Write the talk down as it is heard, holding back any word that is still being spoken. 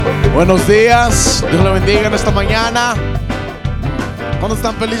Buenos días, Dios le bendiga en esta mañana. ¿Cuántos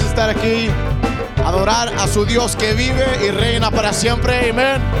están felices de estar aquí? Adorar a su Dios que vive y reina para siempre,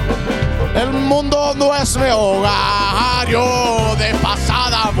 amén. El mundo no es mi hogar, yo de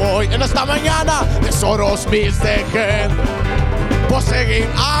pasada voy. En esta mañana tesoros mis dejé, pues seguir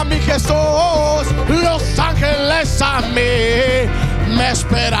a mi Jesús. Los ángeles a mí me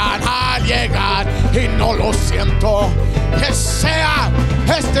esperan al llegar y no lo siento. Que sea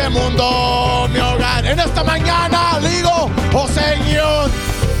este mundo mi hogar. En esta mañana digo, oh Señor,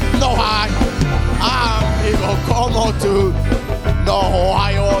 no hay amigo como tú, no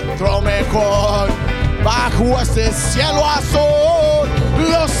hay otro mejor. Bajo este cielo azul,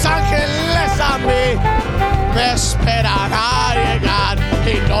 los ángeles a mí me esperan a llegar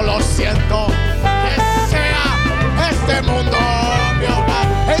y no lo siento. Que sea este mundo mi hogar.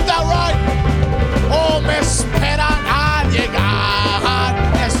 Ain't that right? Oh, me esperan a llegar.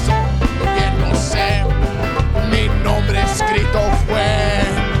 Eso bien lo sé. Mi nombre escrito fue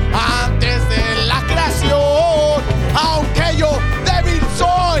antes de la creación. Aunque yo débil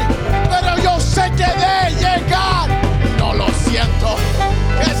soy, pero yo sé que de llegar no lo siento.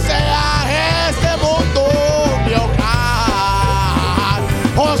 Que sea este mundo mi hogar.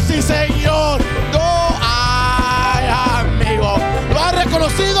 Oh sí, Señor, no hay amigo. ¿Lo has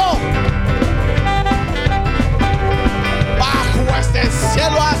reconocido? Bajo este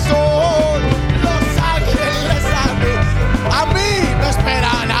cielo azul, los ángeles a mí me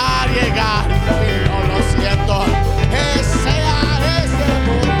esperan a llegar y no lo siento. Que sea este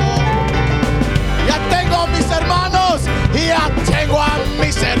mundo. Ya tengo a mis hermanos y ya tengo a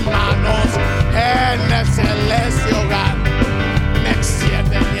mis hermanos en el celeste hogar. Me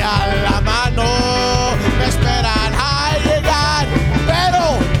extienden ya la mano, me esperan a llegar,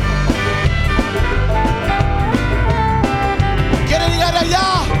 pero quieren llegar allá.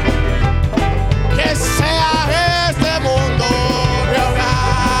 Que sea este mundo mi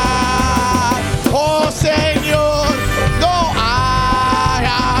hogar. Oh Señor, no hay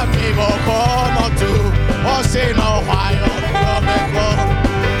amigo como tú. Oh si no hay otro mejor.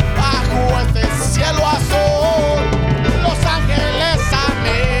 Bajo este cielo azul, los ángeles a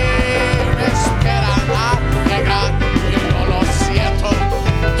mí me esperan a llegar y no lo siento.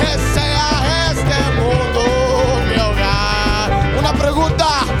 Que sea este mundo mi hogar. Una pregunta: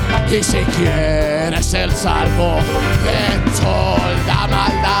 y si quieres el salvo de toda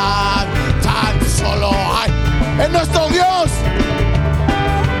maldad, tan solo hay en nuestro Dios.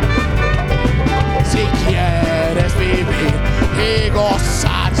 Si quieres vivir y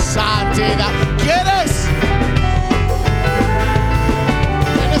gozar santidad, ¿quieres?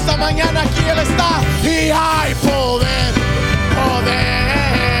 En esta mañana aquí Él está y hay poder,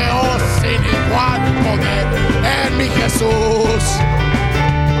 poder, oh sin igual poder en mi Jesús,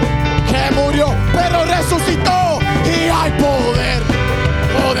 que murió pero resucitó. Y hay poder,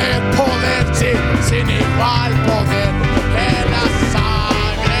 poder, poder, sí, sin igual poder en la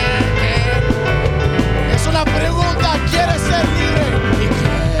sangre. Es una pregunta: ¿quieres ser libre? Y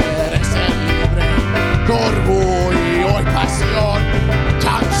quieres ser libre, orgullo y pasión,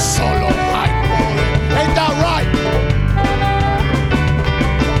 tan solo hay poder. Ain't that right?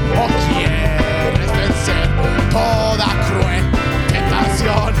 ¿O quieres vencer toda cruel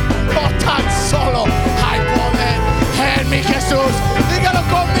tentación? No, tan solo hay poder en mi Jesús. Dígalo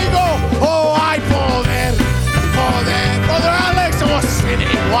conmigo. Oh, hay poder, poder, poder, Alex. Oh, sin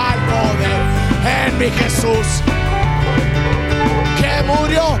igual poder en mi Jesús, que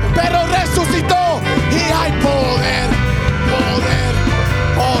murió pero resucitó. Y hay poder, poder,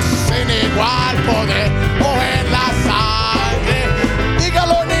 oh sin igual poder, oh en la sangre.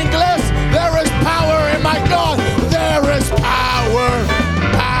 Dígalo en inglés: there is power in my God. There is power,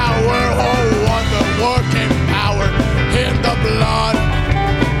 power, oh wonder working power in the blood,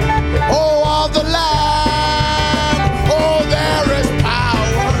 oh of the Lamb. Oh, there is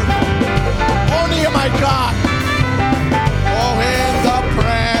power only in my God. Oh, in the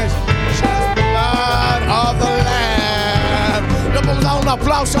precious blood of the Lamb. Le podemos dar un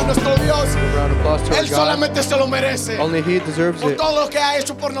aplauso a nuestro Dios. Él solamente se lo merece. Only He deserves Por it. todo lo que ha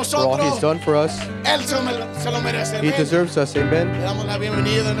hecho por For all nosotros, He's done for us, Él se lo merece. He Amén. deserves us. Amen. Le damos la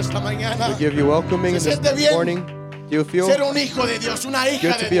bienvenida en esta mañana. We give you welcoming in ¿Se this siente bien? morning. Do you feel Ser un hijo de Dios, una hija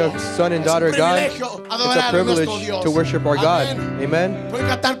good de to be a Dios. son and daughter of God? Es un privilegio It's a adorar a nuestro privilege Dios. to worship our God. Amén. Amen. Pueden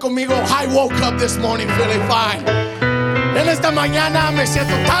cantar conmigo: I woke up this morning feeling fine. En esta mañana me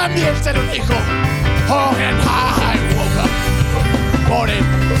siento tan bien ser un hijo. Oh, and I woke up morning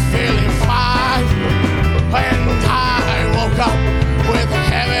feeling fine. And I woke up with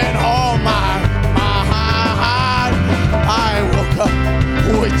heaven on my mind. I woke up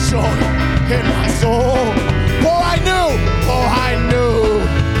with joy in my soul. For I knew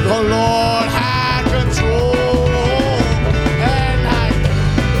the Lord had control. And I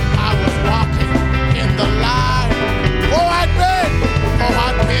was walking in the light. For I'd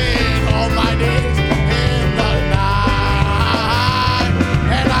been all my days in the night.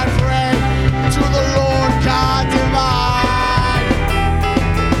 And I prayed to the Lord God divine.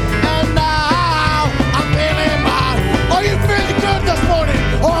 And now I'm feeling mine. Are you feeling good this morning?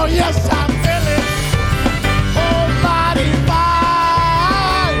 Oh yes, I'm feeling almighty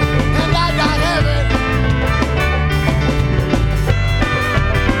fine. And I got heaven.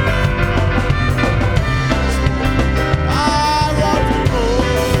 I want to go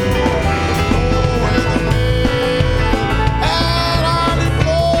where the wind and honey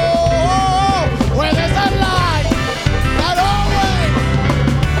flow, where there's a light that always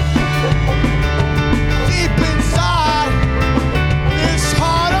deep inside this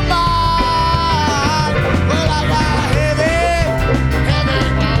heart of mine. Well, I got heaven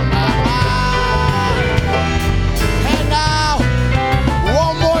on my mind. And now,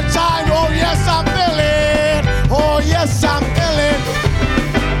 one more time. Oh yes, I'm feeling. Oh yes, I'm feeling.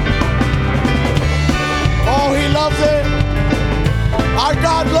 Oh, he loves it. Our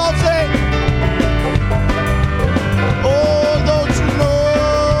God loves it. Oh, don't you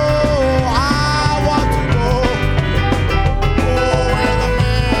know? I want to go. Oh, where the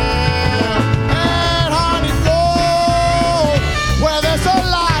milk and honey flow, where there's a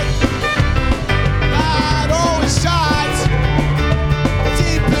light that always shines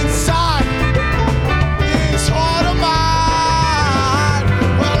deep inside this heart of mine.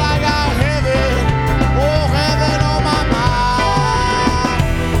 Well, I got heaven, oh heaven on my mind.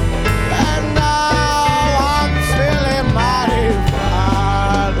 And now I'm feeling mighty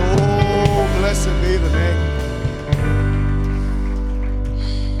fine. Oh, blessed be the name.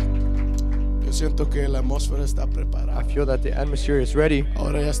 Yo siento que la atmósfera está I preparada. feel that the atmosphere is ready.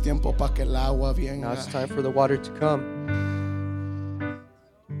 Ahora ya es tiempo para que el agua Now venga. it's time for the water to come.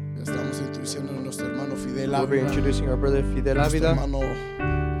 Estamos introduciendo a nuestro hermano Fidel We'll be Avila, introducing our brother Fidel nuestro Avila, hermano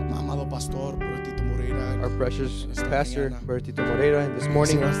amado pastor, Tito Moreira. our precious Esta pastor, mañana. brother Tito Moreira, and this Se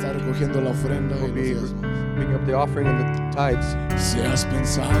morning va a estar recogiendo la ofrenda y we'll los be diezmos. bringing up the offering and the tithes. Si has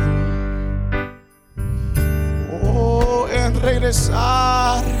pensado en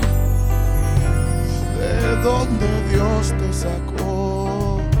regresar de donde Dios te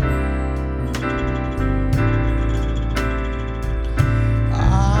sacó,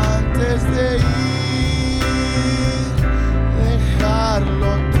 antes de ir,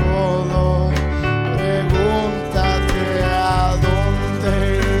 dejarlo todo, pregúntate a dónde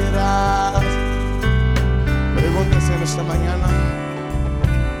irás. Pregúntese en esta mañana.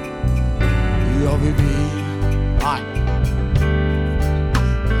 Yo viví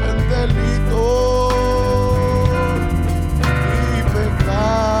en delito y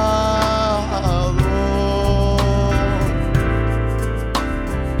pecado,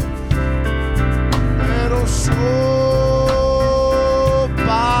 pero su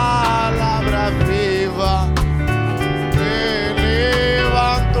palabra viva me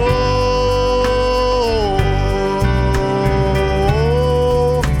levantó.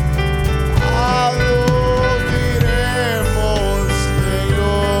 ¿A dónde iremos,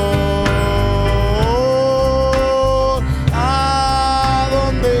 Señor? ¿A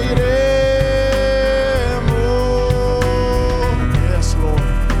dónde iremos? Yes, Lord.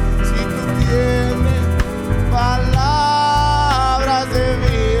 Si tú tienes palabras de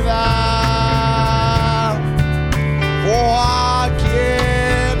vida, ¿o a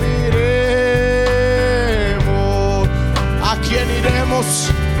quién iremos? ¿A quién iremos?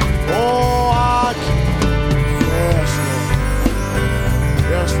 Oh, I yes, Lord.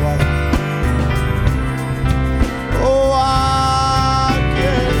 Yes, Lord. Oh, ¿a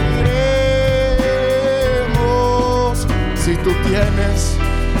quién iremos? Si tú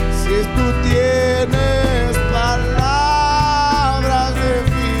tienes palabras de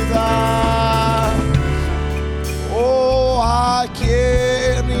vida, oh, ¿a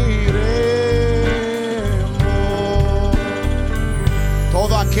quién iremos?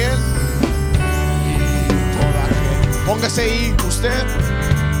 Todo aquel y toda aquel. Póngase ahí usted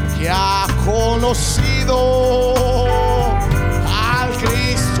que ha conocido al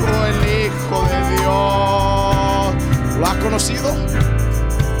Cristo, el Hijo de Dios. ¿Lo ha conocido?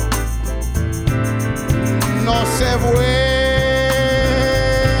 No se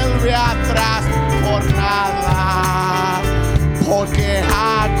vuelve atrás por nada, porque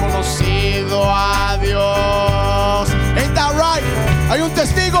ha conocido a Dios. Ain't that right? Hay un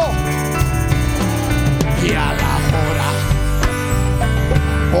testigo. Y a la hora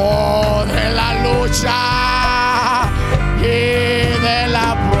lucha y de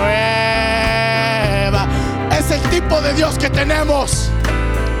la prueba. Es el tipo de Dios que tenemos.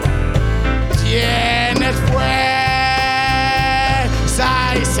 Tienes fuerza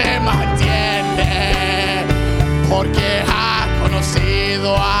y se mantiene porque ha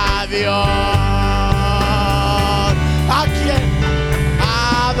conocido a Dios. ¿A quién?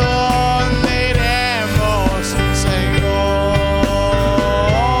 ¿A dónde iremos, Señor?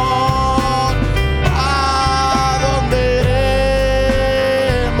 ¿A dónde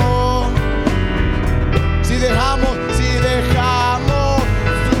iremos? Si dejamos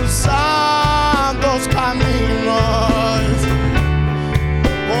tus santos caminos,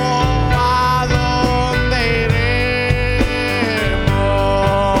 oh, ¿a dónde iremos?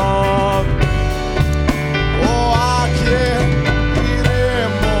 Oh, ¿a quién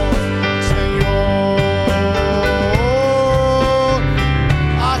iremos, Señor?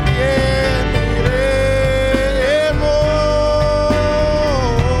 ¿A quién iremos?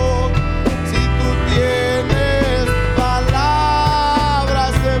 Si tú tienes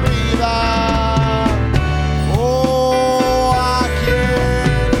palabras de vida, oh, ¿a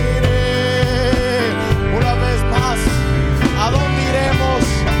quién iré? Una vez más, ¿a dónde iremos?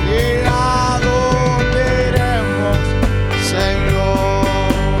 ¿Y a dónde iremos, Señor?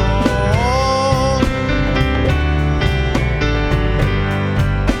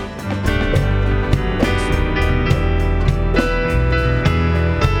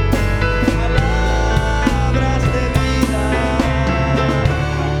 Palabras de vida,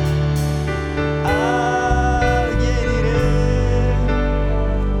 alguien iré.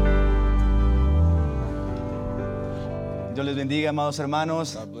 Dios les bendiga, amados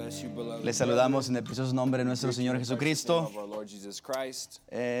hermanos. God bless you, beloved. Les saludamos en el precioso nombre de nuestro Señor Jesucristo. Of our Lord Jesus Christ.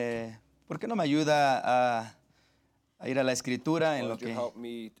 ¿Por qué no me ayuda a ir a la escritura en Why lo don't you que help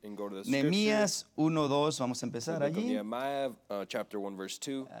me and go to the scripture? Nehemías 1:2, vamos a The empezar book of allí. Nehemiah, chapter 1, verse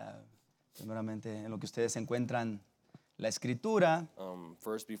 2. Primeramente, en lo que ustedes encuentran la escritura,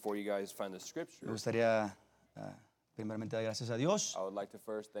 First, before you guys find the scripture, me gustaría primeramente dar gracias a Dios, I would like to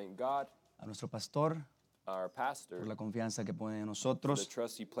first thank God, a nuestro pastor, our pastor, por la confianza que pone en for the nosotros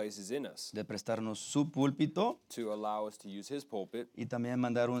trust he places in us de prestarnos su púlpito, to allow us to use his pulpit, y también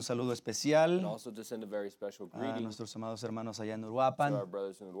mandar un saludo and especial also to send a very special a greeting nuestros amados hermanos allá en to our Uruapan.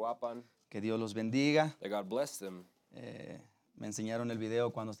 brothers in Uruapan. Que Dios los bendiga. That God bless them. Me enseñaron el video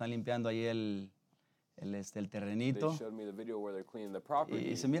cuando están limpiando ahí el terrenito They showed me the video where they're cleaning the y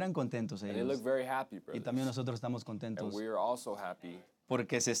property, se miran contentos and they look ellos. very happy, Y brothers. también nosotros estamos And contentos we are also happy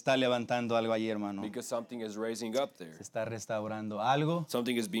porque se está levantando algo allí, hermano. because something is raising up there. Se está restaurando algo.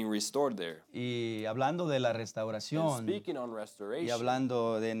 Something is being restored there. Y hablando de la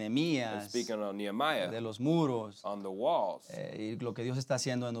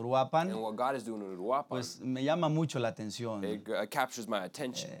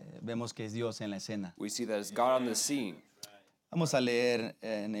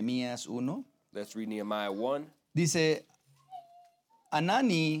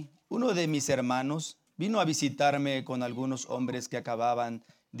And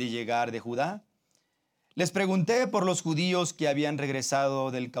de llegar de Judá. Les pregunté por los judíos que habían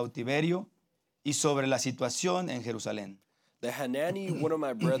regresado del cautiverio y sobre la situación en Jerusalén. The Hanani, one of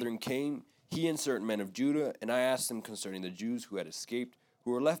my brethren, came, he and certain men of Judah, and I asked them concerning the Jews who had escaped,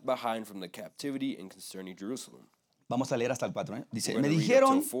 who were left behind from the captivity, and concerning Jerusalem. Vamos a leer hasta el 4. Dice, We're me gonna read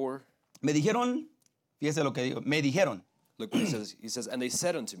up till dijeron, 4. fíjese lo que digo, me dijeron, Look what he says. He says, and they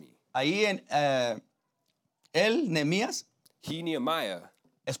said unto me, ahí él, Nehemías, he, Nehemiah,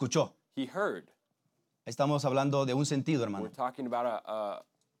 escuchó. he heard. Estamos hablando de un sentido, We're hermano, talking about a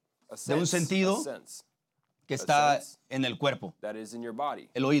de un sense, sentido a sense que está sense. en el cuerpo, that is in your body.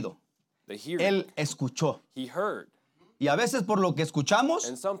 el oído. The hearing. Él escuchó. He heard. Y a veces por lo que escuchamos,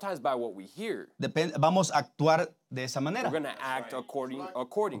 And sometimes by what we hear, vamos a actuar de esa we're manera. going to act accordingly.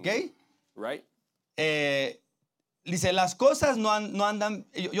 ¿Ok? Right? Dice, las cosas no andan.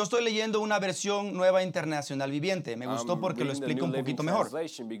 Yo estoy leyendo una versión nueva internacional viviente. Me gustó porque lo reading the explica New un Living poquito mejor.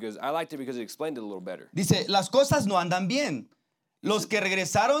 Translation because I liked it because it explained it a little better. Dice, las cosas no andan bien. Los que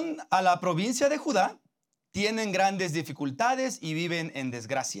regresaron a la provincia de Judá tienen grandes dificultades y viven en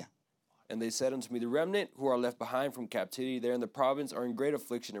desgracia. And they said unto me, the remnant who are left behind from captivity there in the province are in great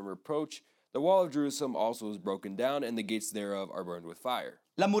affliction and reproach. The wall of Jerusalem also is broken down, and the gates thereof are burned with fire.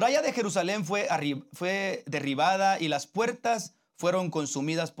 La muralla de Jerusalén fue derribada y las puertas fueron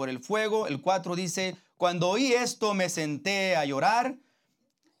consumidas por el fuego. El 4 dice, cuando oí esto me senté a llorar.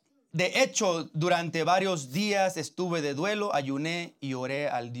 De hecho, durante varios días estuve de duelo, ayuné y oré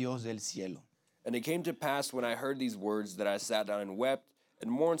al Dios del cielo. And it came to pass when I heard these words that I sat down and wept,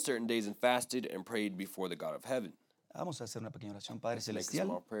 and mourned certain days and fasted and prayed before the God of heaven. Vamos a hacer una pequeña oración. Padre Make a Celestial,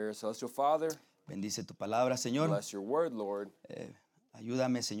 small prayer. Celestial Father, bendice tu palabra, Señor. bless your word, Lord.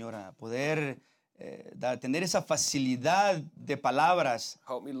 Ayúdame, Señor, a poder tener esa facilidad de palabras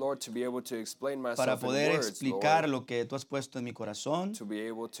Help me, Lord, to be able to explain myself para in poder words, explicar Lord, lo que tú has puesto en mi corazón to be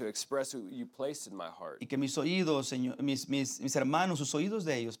able to express what you placed in my heart. y que mis oídos, Señor, mis hermanos, sus oídos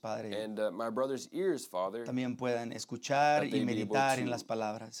de ellos, Padre, And my brother's ears, Father, también puedan escuchar that y they be able meditar to en las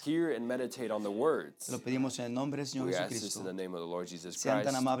palabras. hear and meditate on the words. Lo pedimos en el nombre del Señor We ask this in Jesucristo. the name of the Lord Jesus Sean tan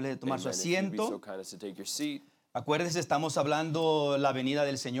Christ. amables de tomar su Amen. If you'd be asiento. so kind as to take your seat. Acuérdese, estamos hablando la venida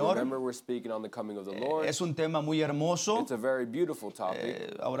del Señor. Remember, we're speaking on the coming of the Lord. Es un tema muy hermoso. It's a very beautiful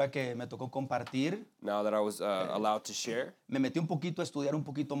topic. Ahora que me tocó compartir, Now that I was allowed to share, me metí un poquito a estudiar un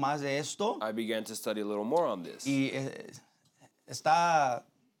poquito más de esto I began to study a little more on this. y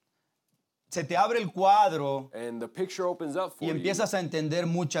se te abre el cuadro And the picture opens up for y empiezas a entender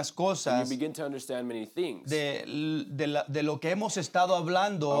muchas you. You cosas begin to understand many things. de lo que hemos estado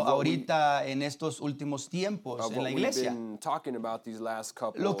hablando Of what ahorita en estos últimos tiempos Of en what la we've iglesia. been talking about these last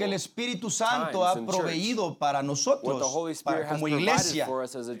couple Lo que el Espíritu Santo ha times in church. proveído para What the nosotros, Holy Spirit has como provided iglesia. for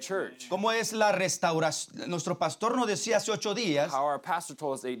us as a church. ¿Cómo es la restauración? Nuestro pastor nos decía hace 8 días How our pastor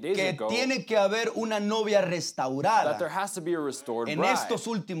told us 8 days que ago tiene que haber una novia that there restaurada has to be a restored en bride estos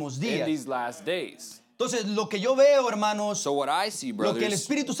últimos in días. these last days. Entonces, lo que yo veo, hermanos, So what I see, lo que el brothers,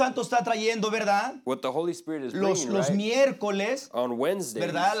 Espíritu Santo está trayendo, ¿verdad? what the Holy Spirit is Los bringing, right? miércoles, On Wednesdays,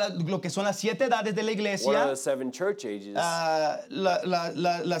 ¿verdad? Lo que son las 7 edades de la what are iglesia, the 7 church ages?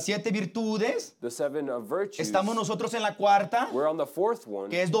 las 7 virtudes. The 7 virtues. Estamos nosotros en la cuarta, We're on the 4th one,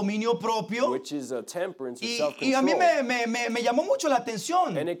 que es dominio propio. which is temperance or Y self-control. a mí me llamó mucho la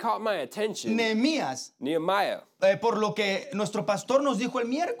atención And it caught my attention, Nehemías, Nehemiah, por lo que nuestro pastor nos dijo el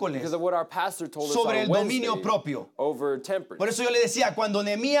miércoles because of what our pastor told us sobre on el Wednesday dominio propio. over temperance. Por eso yo le decía, cuando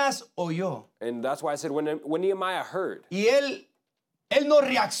Nehemías oyó And that's why I said when Nehemiah heard, y él no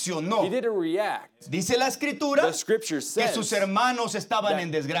reaccionó. he didn't react. Dice la escritura The scripture que says sus hermanos estaban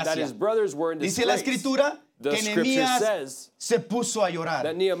en that desgracia. his brothers were in Dice la disgrace. escritura The que scripture Nehemías says se puso a llorar.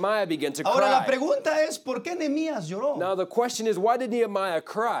 that Nehemiah began to Ahora la cry. pregunta es, ¿por qué Nehemías lloró? Now the question is, why did Nehemiah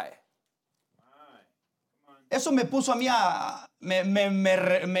cry? Eso me puso a mí algo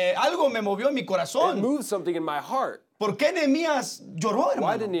me movió en mi It corazón. moved something in my heart. ¿Por qué Nehemías lloró,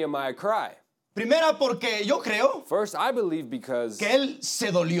 Why did hermano? Nehemiah cry? Primera, porque yo creo First, I believe because que él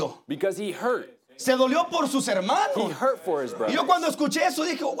se dolió. he hurt. Se dolió por sus He hermanos. hurt for his Y brothers. yo cuando escuché eso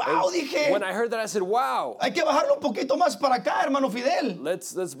dije, wow, dije, When I heard that, I said, wow, hay que bajarlo un poquito más para acá, hermano Fidel.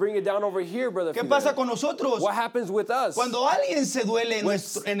 let's bring it down over here, brother ¿Qué Fidel. pasa con nosotros? What happens with us? Cuando alguien se duele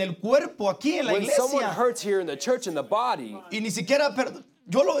en el cuerpo aquí en la When someone iglesia hurts here in the church, in the body, y ni siquiera,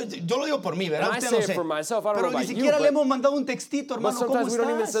 yo lo digo por mí, ¿verdad? And I Usted say no it sé. for myself, I don't Pero know ni about you, siquiera le but- hemos mandado un textito, but hermano, ¿cómo sometimes we don't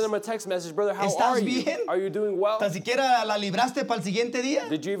even send them estás? a text message, brother, how ¿Estás are you? bien? Are you doing well? ¿Tan siquiera la libraste para el siguiente día?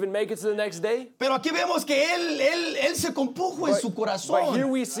 Did you even make it to the next day? Pero aquí vemos que él se compuso en But- su corazón. but here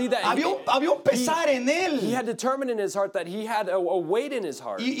we see that había un pesar en él. He had determined in his heart that he had a weight in his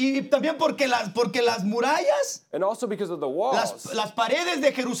heart. Y también porque las murallas, And also because of the walls. las paredes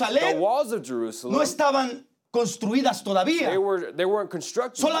de The Jerusalén walls of Jerusalem, no estaban construidas todavía. they weren't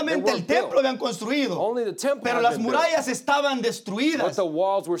constructed. Solamente they el weren't templo built. habían construido. Only the temple Pero had las been built. murallas estaban But destruidas. the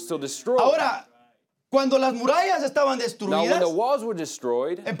walls were still destroyed. Ahora, cuando las murallas estaban Now when destruidas, the walls were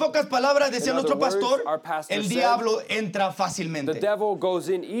destroyed, en pocas palabras decía In nuestro other words, pastor, our pastor el said, diablo entra the fácilmente. devil goes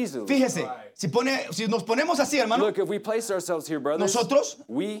in easily. Fíjese, si nos ponemos así, hermano, Look, if we place ourselves here, brothers, nosotros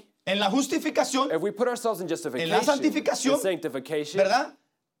we, en la justificación, if we put ourselves in justification, santificación, in sanctification, ¿verdad?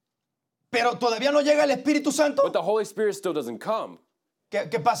 Pero todavía no llega el Espíritu Santo. but the Holy Spirit still doesn't come,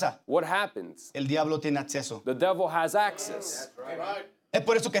 ¿Qué pasa? what happens? El diablo tiene acceso. The devil has access. Es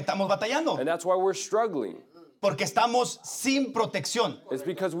por eso que estamos batallando. And that's why we're struggling. Porque estamos sin protección. It's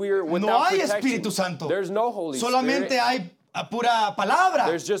because we're without No hay protection. Espíritu Santo. There's no Holy Solamente Spirit. hay pura palabra.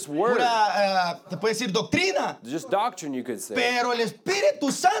 There's just word. Pura, se puede decir doctrina. Just doctrine, you could say. Pero el Espíritu But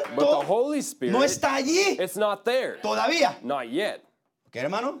the Santo Holy Spirit, no está allí it's not there. todavía. Not yet. ¿Ok,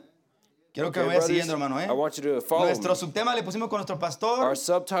 hermano? Quiero que Okay, me vaya brothers, siguiendo, hermano. I want you to follow Nuestro me. subtema le pusimos con nuestro pastor. Our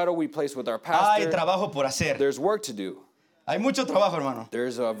subtitle we place with our Hay pastor. trabajo por hacer. There's work to do. Hay mucho trabajo, hermano.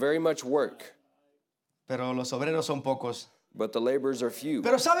 There's very much work, Pero los obreros son pocos. but the laborers are few.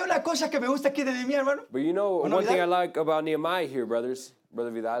 Pero ¿sabe una cosa que me gusta aquí de Nehemías, hermano? But you know, Bueno, one thing I Vidal. like about Nehemiah here, brothers,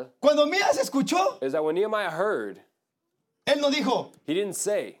 Brother Vidal, Cuando Nehemías escuchó, is that when Nehemiah heard, él no dijo, he didn't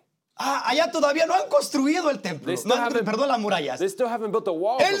say, Allá todavía no han construido el templo. They still haven't- Perdón, las murallas. They still haven't built the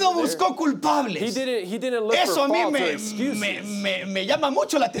walls Él no over there. buscó culpables. He didn't look Eso for a mí faults or me excuses. llama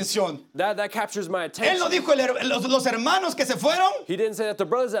mucho la atención. That captures my Él no attention. dijo los hermanos que se fueron. He didn't say that the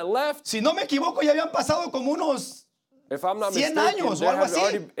brothers that left, Si no me equivoco, ya habían pasado como unos if I'm not 100 mistaken, años o algo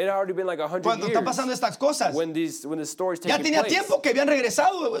así. it had already been like 100 cuando years están pasando estas cosas. when the stories Ya taking tenía place. tiempo que habían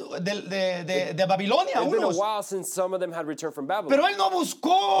regresado de Babilonia It's been a unos. while since some of them had returned from Babylon. Pero él no But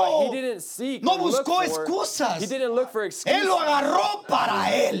buscó. he didn't seek No or look buscó for- excusas. He didn't look for Él excuses. lo agarró para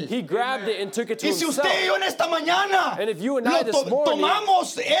él. He grabbed it and took it to Y si himself. usted y yo en esta mañana And if you and I lo this morning-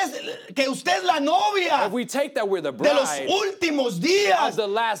 tomamos, es que usted es la novia If we take that we're the de los bride, últimos días. of the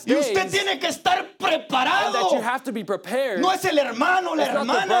last Y usted days, tiene que estar and preparado. that you have to be prepared, No es el hermano, la it's not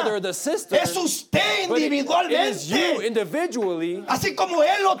the hermana. brother or the sister, Es usted but it is you individualmente. individually. Así como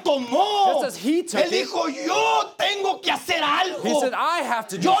él lo tomó. Just as he took Él it, dijo, yo tengo que hacer algo. He said, I have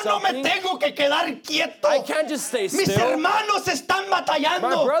to do Yo no me something. tengo que quedar quieto. I can't just stay Mis still. hermanos están My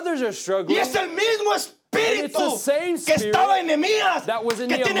batallando. brothers are Y struggling. es el mismo espíritu And it's the same que spirit estaba en Nehemías, that was in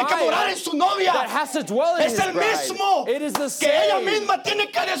que tiene que Nehemiah morar en su novia. that has to dwell in Es his el bride. mismo It is the que ella same. misma tiene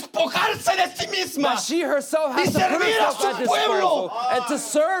que despojarse de sí misma. That she herself has Y to put servir a herself su at disposal pueblo. and to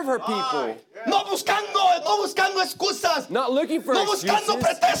serve her people. No buscando excusas. Not looking for No buscando excuses.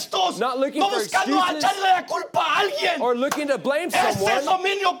 pretextos. Not looking No for buscando excuses. echarle la culpa a alguien. Or looking to blame Ese es someone.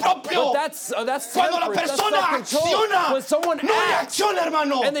 dominio propio. But that's Cuando la temperance, that's persona self-control. acciona, When someone no acts reacciona,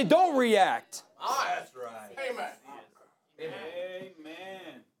 hermano. and they don't react.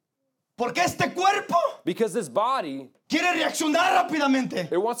 Porque este cuerpo Because this body, quiere reaccionar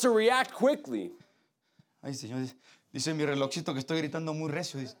rápidamente. it wants to react quickly. Ay, Señor, dice mi relojcito que estoy gritando muy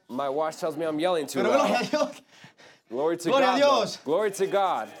recio. Dice. My watch tells me I'm yelling too Pero gloria a loud. Dios. Glory to Gloria a God. Dios. though. Glory to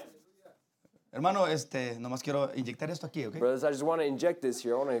God. Hermano, nomás quiero inyectar esto aquí, ¿ok? Brothers, I just want to inject this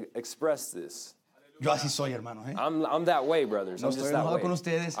here. I want to express this. Yo así soy, hermano, ¿eh? I'm that way, brothers. No I'm just estoy that enojado way. con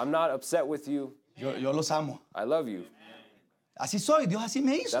ustedes. I'm not upset with you. Yo los amo. I love you. Así soy, Dios así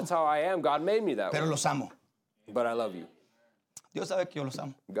me hizo. That's how I am. God made me that Pero way. los amo. But I love you. Dios sabe que yo los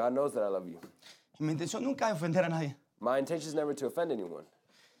amo. God knows that I love you. Y mi intención nunca es ofender a nadie. My intention is never to offend anyone.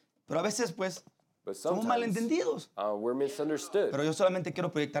 Pero a veces, pues, But somos sometimes malentendidos. we're misunderstood. Pero yo solamente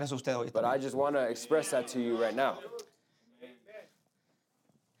quiero proyectar eso a usted hoy. But I just want to express that to you right now.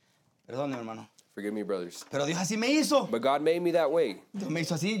 Perdón, hermano. Forgive me, brothers. Pero Dios así me hizo. But God made me that way. Dios me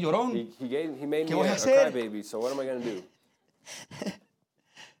hizo así, llorón. He made ¿Qué me voy a a hacer? crybaby. So what am I going to do?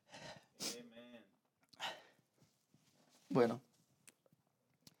 Bueno.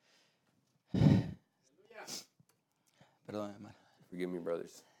 Perdón, hermano. Forgive me,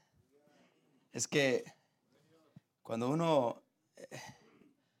 brothers. Es que cuando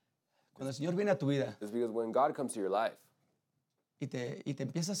el Señor viene a tu vida It's because when God comes to your life y te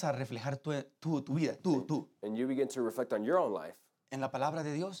empiezas a reflejar tu vida, tú, and you begin to reflect on your own life en la palabra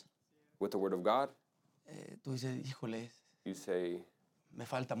de Dios, with the Word of God, tú dices, híjole, you say, me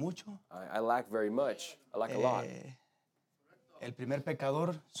falta mucho. I lack very much. I lack a lot. El primer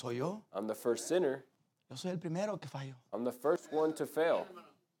pecador soy yo. I'm the first sinner. Yo soy el primero que fallo. I'm the first one to fail.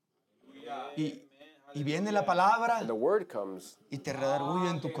 Y viene la palabra And the Word comes y te redarguye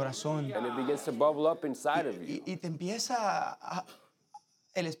en tu corazón. and it begins to bubble up inside of you. Y te empieza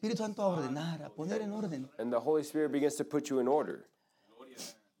el Espíritu Santo a ordenar, a poner en orden. And the Holy Spirit begins to put you in order.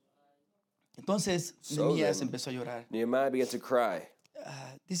 Entonces, So Nehemías then- empezó a llorar. Nehemiah began to cry.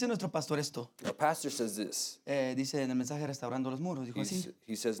 Dice nuestro pastor esto. Our pastor says this. Dice en el mensaje Restaurando los Muros. Dijo así.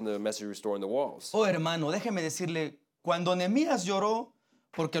 He says in the message, Restoring the Walls. Oh, hermano, déjeme decirle, cuando Nehemías lloró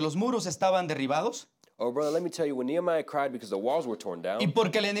porque los muros estaban derribados Oh, brother, let me tell you, when Nehemiah cried because the walls were torn y down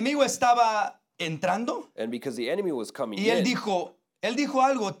porque el enemigo estaba entrando, and because the enemy was coming y él in, dijo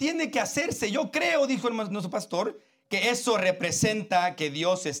algo, tiene que hacerse. Yo creo, dijo nuestro pastor, que eso representa que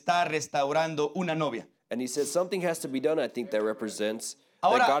Dios está restaurando una novia. and he said something has to be done. I think that represents that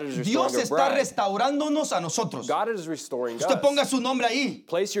Ahora, God is Dios restoring a está bride. restaurándonos a nosotros. God is restoring Usted us. ponga su nombre ahí.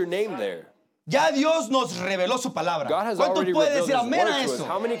 Place your name there. Ya Dios nos reveló su palabra. God has ¿Cuántos already pueden revealed decir His amén word a to us. eso?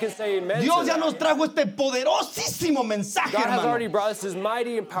 How many can say amen to Dios ya that? nos trajo este poderosísimo mensaje, God has hermano. already brought us His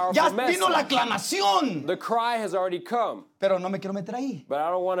mighty and powerful Ya message. vino la aclamación. The cry has already come, Pero no me quiero meter ahí. but I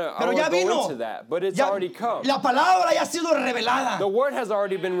don't want to Pero ya go vino. into that. But it's Ya- already come. la palabra ya ha sido revelada. The word has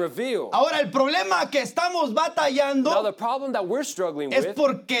already been revealed. Ahora el problema que estamos Now batallando the problem that we're struggling es with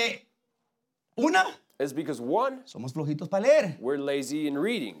porque, una, is because one, somos flojitos para leer. we're lazy in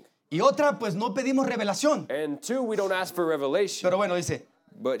reading, Y otra, pues no pedimos revelación. and two, we don't ask for revelation. Pero bueno, dice,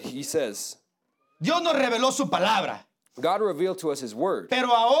 But he says, Dios nos reveló su palabra. God revealed to us His word. Pero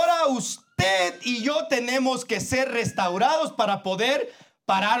ahora usted y yo tenemos que ser restaurados para poder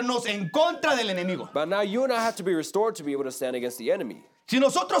pararnos en contra del enemigo. But now you and I have to be restored to be able to stand against the enemy. Si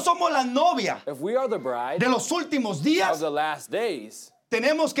nosotros somos la novia If we are the bride de los últimos of días, the last days,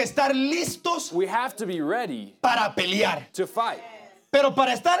 tenemos que estar listos we have to be ready para pelear. to fight. Pero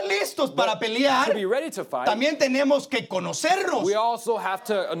para estar listos para To be pelear, ready to fight, también tenemos que conocernos. we also have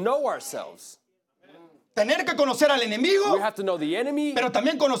to know ourselves. Tener que conocer al enemigo, We have to know the enemy, pero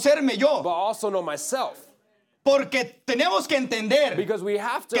también conocerme but yo. also know myself. Porque tenemos que entender Because we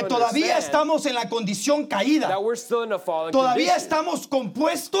have to que todavía understand estamos en la condición caída. that we're still in a fallen Todavía condition. estamos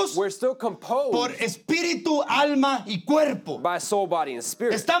compuestos We're still composed por espíritu, alma y cuerpo. by soul, body, and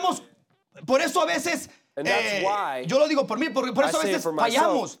spirit. Estamos, por eso a veces, And that's why yo lo digo por mí, porque por I eso a say it veces for myself.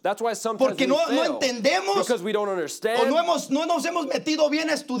 fallamos. That's why sometimes Porque we no fail. entendemos Because we don't o understand. no nos hemos metido bien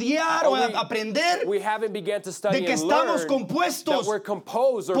a estudiar o Or a we- aprender We haven't began to study de que and estamos learn compuestos that we're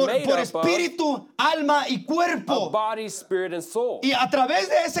composed or por made up espíritu, alma y of cuerpo. body, spirit, and soul. Y a través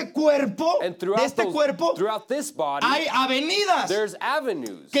de ese cuerpo, And de cuerpo, throughout this body, hay avenidas there's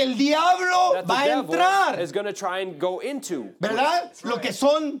avenues que el diablo that the va a devil entrar, is going to try and go into. ¿verdad? Lo que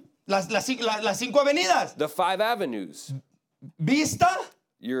son las 5 avenidas. The 5 avenues. Vista,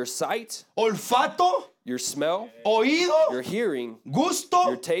 Your sight, olfato, your smell, oído, your hearing, gusto,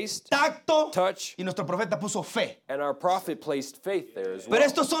 your taste, tacto, touch, y nuestro profeta puso fe. and our prophet placed faith there as Pero well.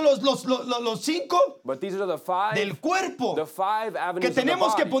 estos son los 5 But these are the 5 del cuerpo the 5 que avenues of the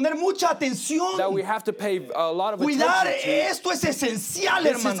tenemos que body poner mucha that atención. we have to pay a lot of Cuidar attention to. esto es esencial,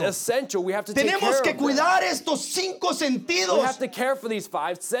 This is hermano. essential. We have to take Tenemos care que of them. cuidar estos 5 We sentidos, have to care for these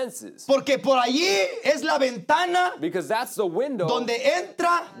 5 senses porque por allí es la ventana because that's the window donde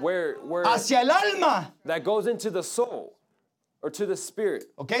entra where hacia el alma. that goes into the soul or to the spirit.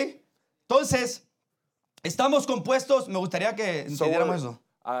 ¿Ok? Entonces, estamos compuestos. Me gustaría que So entendiéramos eso.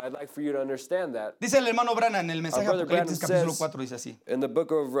 I'd like for you to understand that. Dice el hermano Brana en el mensaje Brother Apocalipsis Branham capítulo says- 4, dice así. In the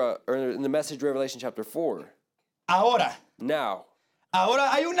book of or in the message Revelation chapter 4. Ahora Now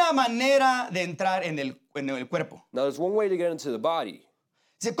hay una manera de entrar en el cuerpo. there's one way to get into the body.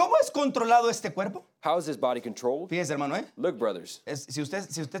 Dice, ¿cómo es controlado este cuerpo? How is this body controlled? Fíjese, hermano, Look, brothers. si usted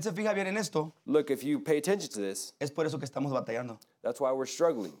se fija bien en esto, Look, if you pay attention to this, es por eso que estamos batallando. that's why we're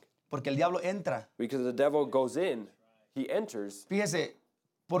struggling. Porque el diablo entra. Because the devil goes in, he enters. Fíjese,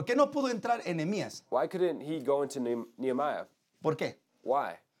 ¿por qué no pudo entrar en Nehemías? Why couldn't he go into Nehemiah? ¿Por qué?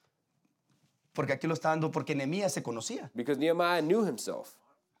 Why? Porque aquí lo está dando, porque Nehemías se conocía. Because Nehemiah knew himself.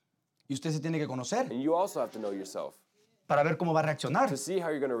 Y usted se tiene que conocer And you also have to know yourself para ver cómo va a reaccionar. to see how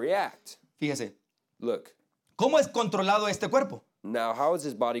you're going to react. Fíjese, Look, ¿cómo es controlado este cuerpo? now how is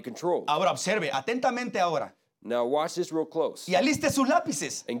his body controlled? Ahora observe, atentamente ahora. Now watch this real close. Y aliste sus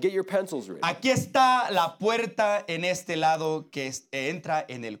lápices. And get your pencils ready. Aquí está la puerta en este lado que entra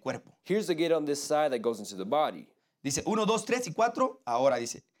en el cuerpo. Here's the gate on this side that goes into the body. Dice 1, 2, 3 y 4. Ahora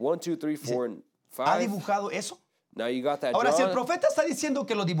dice, 1, 2, 3, 4, and ¿ha 5. dibujado eso? Now you got that Ahora, si el drawn. profeta está diciendo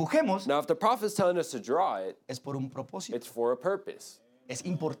que lo dibujemos, Now if the prophet's telling us to draw it, es por un propósito. it's for a purpose. Es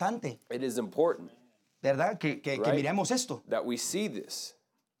importante, It is important ¿verdad? Que Right. miremos esto. that we see this.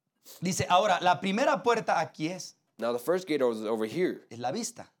 Dice, ahora, la primera puerta aquí es Now the first gate is over here. la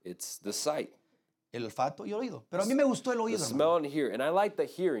vista, It's the sight, el olfato y el oído. Pero a mí me gustó el the oído, hermano. smell and hear. And I like the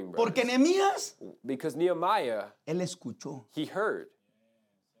hearing, bro. Porque Nehemías, Because Nehemiah, él escuchó. he heard.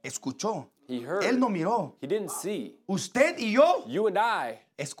 Escuchó. He heard. Él no miró. He didn't see. Usted y yo You and I,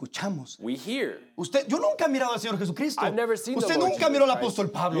 escuchamos. we hear. Yo nunca he mirado al Señor Jesucristo. I've never seen the Usted Lord nunca Jesus miró al Christ.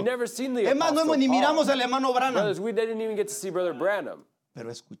 apóstol Pablo. You never seen the Es más, no Apostle ni Paul. miramos al hermano Branham, Brothers, we didn't even get to see Brother Branham. pero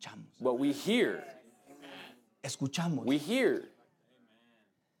escuchamos. But we hear. Escuchamos. We hear.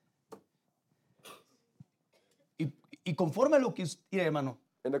 Y conforme a lo que usted, mire, hermano,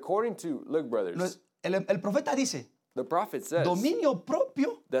 And according to, look, brothers, el profeta dice, the prophet says dominio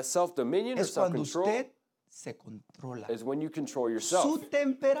propio that self-dominion or es cuando self-control usted se controla. is when you control Su yourself,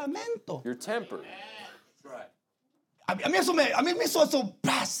 temperamento. your temper. A mí me hizo eso,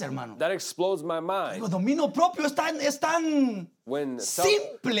 paz, hermano. That explodes my mind. Digo, dominio propio es tan When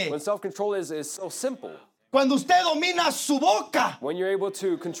simple. self-control is so simple. Cuando usted domina su boca. When you're able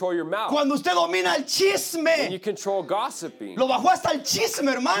to control your mouth. Cuando usted domina el When chisme. you control gossiping. Lo bajó hasta el chisme,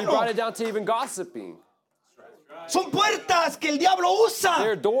 You hermano. brought it down to even gossiping. Son puertas que el diablo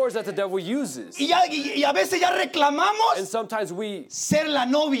There are usa. doors that the devil uses. Y a veces ya And reclamamos sometimes we ser la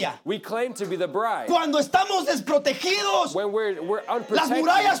novia. claim to be the bride. Cuando estamos desprotegidos, When we're las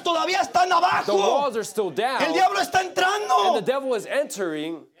murallas unprotected, todavía están the abajo. walls are still down. El diablo está And the entrando. devil is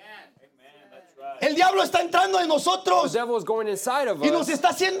entering. El diablo está entrando en The nosotros devil is going inside of y nos us. está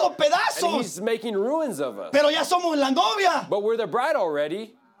haciendo And pedazos. he's making ruins of us. Pero ya somos la novia. But we're the bride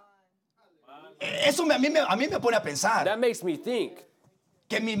already. Eso a mí me pone a pensar. That makes me think.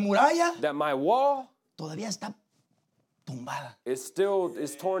 que mi muralla that my wall todavía está tumbada.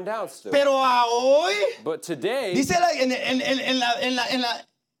 is torn down still. Pero a hoy, But today, dice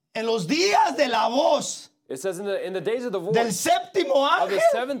en los días de la voz it says in the days of the del voice séptimo of the ángel,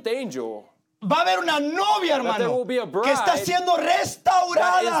 seventh angel, va a haber una novia, that there hermano, will be a bride que está siendo that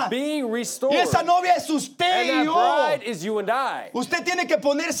restaurada. is being restored. Y esa novia es usted And y that yo. bride is you and I. Usted tiene que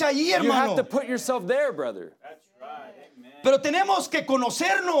ponerse allí, You have hermano. to put yourself there, brother. Pero tenemos que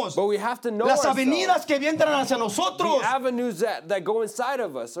conocernos But we have to know las ourselves. avenidas que entran hacia nosotros. The avenues that go inside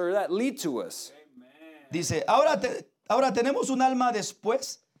of us or that lead to us. Dice, ahora tenemos un alma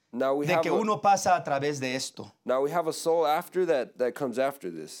después Now we de have que uno pasa a través de esto. a soul after that comes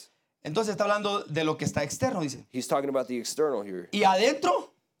after this. Entonces está hablando de lo que está externo, dice. He's talking about the external here. Y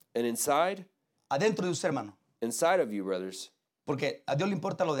adentro, And adentro de usted, hermano. inside of you, brothers. Porque a Dios le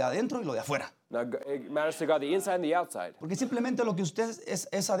importa lo de adentro y lo de afuera. Now it matters to God the inside and the outside. Porque simplemente lo que usted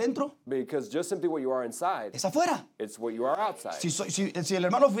es adentro, Because just simply what you are inside, es afuera. it's what you are outside. Si el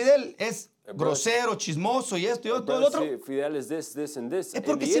hermano Fidel es grosero, chismoso y esto y todo el otro, Fidel is this, and this. es In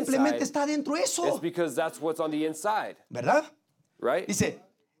porque the simplemente inside, está adentro it's eso. because that's what's on the inside, ¿Verdad? right? Dice,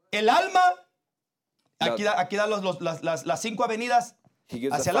 el alma, Now- aquí da las 5 avenidas He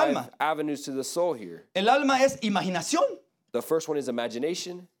gives us hacia el 5 alma. avenues to the soul here. El alma es imaginación, The first one is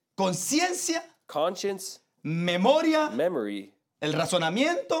imagination, conciencia, conscience, memoria, memory, el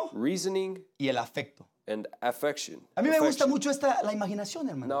razonamiento reasoning, y el afecto. and affection. A mí me gusta Affection. mucho la imaginación,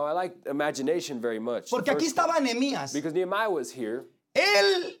 hermano. No, I like imagination very much. Porque the aquí first one. estaba Nehemías. Because Nehemiah was here.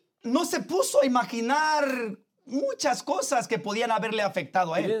 Él no se puso a imaginar muchas cosas que podían haberle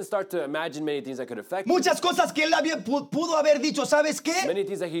afectado a He él. didn't start to imagine many things that could affect him. Muchas cosas que él pudo haber dicho, ¿sabes qué? Many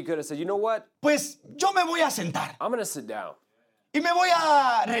things that he could have said, you know what? Pues yo me voy a sentar I'm going to sit down y me voy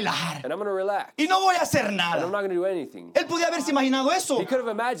a relajar and I'm going to relax. y no voy a hacer And nada. I'm not going to do anything. Él podía haberse imaginado eso. He could have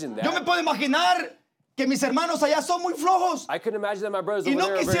imagined Yo me that. puedo imaginar que mis hermanos allá son muy flojos. I could imagine that my brothers Y over no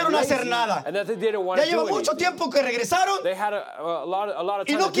there are very quisieron hacer lazy nada. and that they didn't want Ya to do lleva mucho anything. tiempo que regresaron. They had a lot of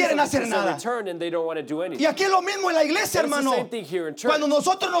Y time no to do quieren something hacer since nada. they returned and they don't want to do Y anything. aquí es lo mismo en la iglesia, It's the hermano. same thing here in church. Cuando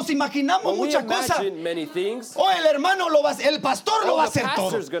nosotros nos imaginamos When we muchas cosas, imagine many things, o el hermano lo va a hacer, el pastor lo Oh, va a the hacer todo.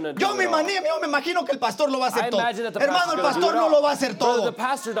 pastor's gonna do Yo it me, all. yo me imagino que el pastor lo va a I hacer todo. imagine that the Hermano, el pastor's gonna pastor do it no all. lo va a hacer Brother, todo. the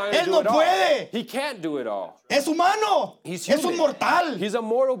pastor's not gonna Él do no it all. puede. He can't do it all. Es humano. He's Es un human. mortal. He's a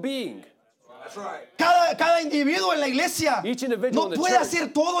mortal being. Cada individuo en la iglesia Each individual no in the puede church,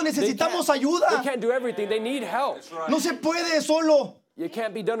 hacer todo. They Necesitamos can't- ayuda. They can't do everything. They need help. No se puede solo. It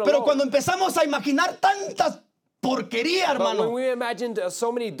can't be done Pero alone. cuando empezamos a imaginar tantas porquerías, But when hermano, we imagined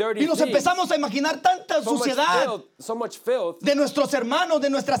so many dirty y nos things, empezamos a imaginar tanta suciedad so much filth de nuestros hermanos, de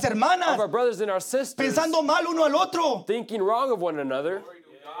nuestras hermanas, of our brothers and our sisters, pensando mal uno al otro. thinking wrong of one another,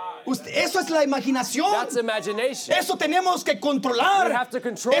 Eso es la imaginación. that's imagination. Eso tenemos que controlar. We have to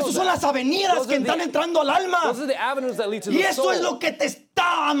control Esas son that. las avenidas Those que are the- están entrando al alma. Those are the avenues that lead to Y the eso soul. es lo que te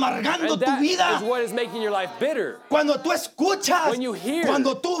está amargando And tu that vida. is what is making your life bitter. Cuando tú escuchas, When you hear,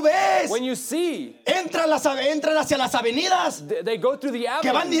 cuando tú ves, When you see, entran hacia las avenidas they go through the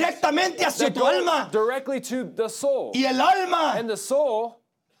que van avenues directamente hacia that tu go alma. directly to the soul. Y el alma. And the soul,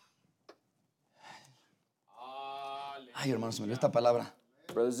 Ay, hermano, se me olvidó esta palabra.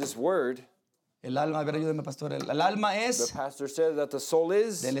 brothers, this word, El alma, a ver, ayúdame, pastor. El alma the es pastor said that the soul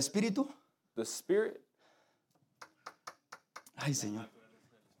is del espíritu. the spirit, Ay, Señor.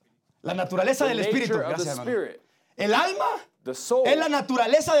 La naturaleza the del espíritu. nature of the Gracias, hermano. spirit. El alma The soul es la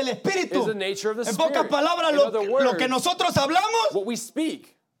naturaleza del espíritu. is the nature of the En spirit. pocas palabras, In lo other que words, nosotros hablamos what we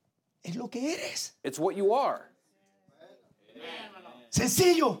speak, es lo que eres. it's what you are.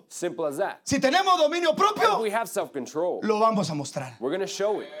 Sencillo. Simple as that. Si tenemos dominio If propio, we have self-control, lo vamos a mostrar. we're going to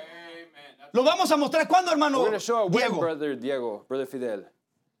show it. Lo vamos a mostrar cuando, hermano We're going to show it when, Diego. brother Diego, brother Fidel.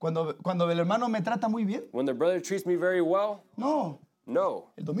 Cuando el hermano me trata muy bien. When the brother treats me very well, No,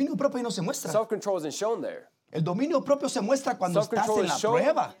 no. el dominio propio ahí no se muestra. Self-control isn't shown there. El dominio propio se muestra cuando estás Self-control en la is shown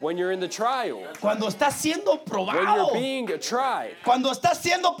prueba. when you're in the trial, Cuando estás siendo when probado. you're being tried, Cuando estás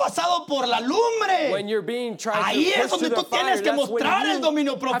siendo pasado por la lumbre. when you're being tried Ahí to es push donde through tú the fire. tienes que That's when mostrar el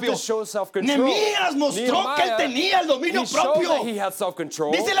dominio you have propio. to show self-control. Nehemías mostró que él tenía el dominio he showed propio. that he had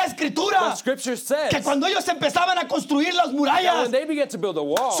self-control. Dice la escritura The scripture says que cuando ellos empezaban a construir las that murallas, when they began to build the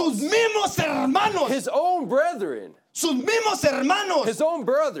wall, sus mismos hermanos, his own brethren, sus mismos hermanos his own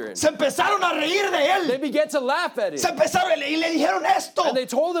brethren, se empezaron a reír de they él. began to laugh at Se him. empezaron y le dijeron esto. And they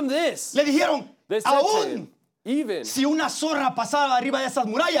told him this. Le dijeron, They said to aún him, even si una zorra pasaba arriba de esas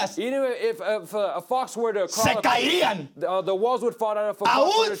murallas, if a fox were to se crawl up, caerían. the walls would fall down if a fox were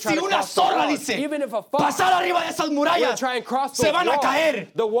Aún to try si to una cross the zorra, wall. dice, Even if a fox pasar arriba de esas murallas, try and cross se those van a walls, caer.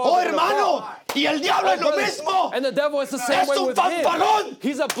 the walls Oh, are gonna hermano, fall. Y el diablo es lo mismo. And the devil is the same Es way un with him. fanfarrón.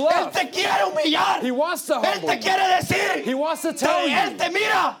 He's a Él bluff. te quiere humillar. He wants to Él humble te you. quiere decir He wants to que tell Él you te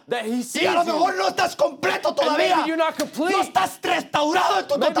mira. that he sees Y a lo you. mejor no estás completo And todavía. maybe you're not complete. No estás restaurado en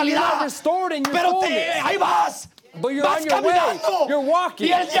tu Maybe you're not totalidad. restored in your Pero fullness. ahí vas. But you're Vas on your way. caminando. You're walking.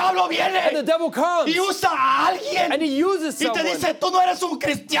 Y el diablo viene. And the devil comes. Y usa a alguien. And he uses Y te someone. dice, tú no eres un And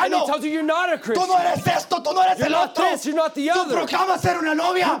cristiano. he tells you you're not a Tú Christian. no eres esto, tú no eres You're el not otro. this, you're not the Tú other. proclamas ser una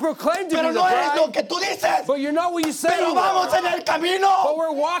novia. You proclaim to Pero be the no eres bride. lo que tú dices. But you're not what you say Pero you vamos are. en el camino. But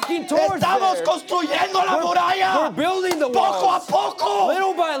we're walking towards Estamos there. construyendo la We're muralla. building the Poco a walls. poco.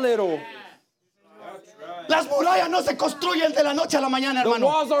 Little by little. Las murallas no se construyen de la noche a la mañana, The hermano.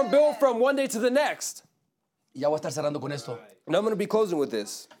 walls aren't built from one day to the next. Y ya voy a estar cerrando con esto. And I'm going to be closing with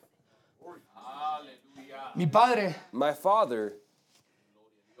this. Mi padre, My father,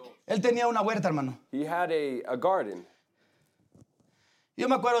 él tenía una huerta, hermano. he had a garden. Yo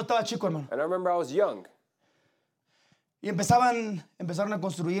me acuerdo, estaba chico, hermano. And I remember I was young. Y empezaron a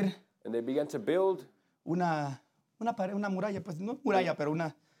construir And they began to build. una pared, una muralla, pues no muralla, pero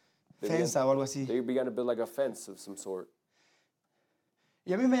una fensa o algo así. They began to build like a fence of some sort.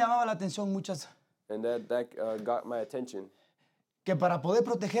 Y a mí me llamaba la atención muchas, And that got my attention. que para poder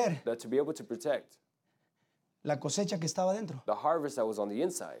proteger That to be able to protect la cosecha que estaba dentro. the harvest that was on the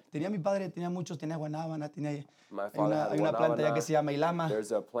inside. Mi padre tenía muchos, tenía guanábana, My hay father had una planta ya guanábana. que se llama ilama,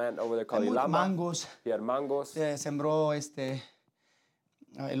 There's a plant over there called hay ilama. mangos, He had mangos. sembró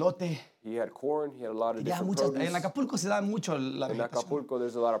elote. He had corn. He had a lot of Ya different muchas, produce. en Acapulco se da mucho la In vegetación. Acapulco,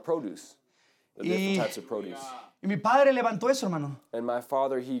 there's a lot of produce. The different types of produce. Y mi padre levantó eso, hermano. And my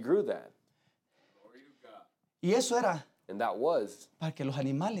father, he grew that. Y eso era And that was para que los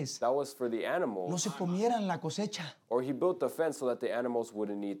animales for the no animals. se comieran la cosecha. Or he built the fence so that the animals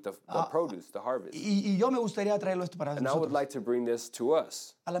wouldn't eat the produce, the harvest. Y yo me gustaría traerlo esto para And I would nosotros. like to bring this to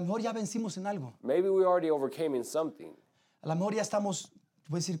us. A lo mejor ya vencimos en algo. Maybe we already overcame in something. A lo mejor ya estamos,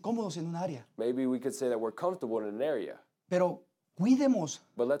 puedes decir, cómodos en un área. Maybe we could say that we're comfortable in an area. Pero cuidemos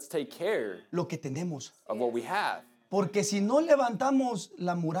But let's take care lo que tenemos. of what we have. Porque si no levantamos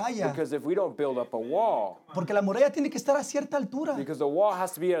la muralla, Because if we don't build up a wall, porque la muralla tiene que estar a cierta altura. because the wall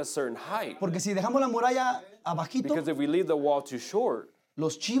has to be at a certain height. Porque si dejamos la muralla abajito, Because if we leave the wall too short,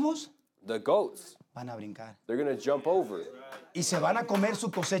 los chivos the goats, van a brincar. they're going to jump over. Y se van a comer su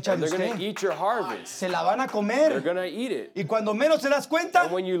cosecha de They're going usted. to eat your harvest. Se la van a They're comer. going to eat it. Y cuando menos te das cuenta,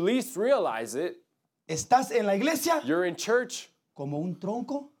 And when you least realize it, estás en la iglesia you're in church como un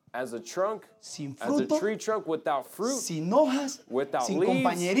tronco as a trunk, sin as a fruto, tree trunk without fruit, sin hojas, without sin leaves,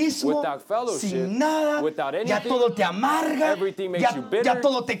 compañerismo, without fellowship, sin nada. without Ya anything. todo te amarga, Everything makes ya, you bitter. ya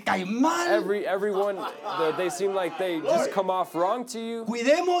todo te cae mal. everyone, they seem like they just come off wrong to you.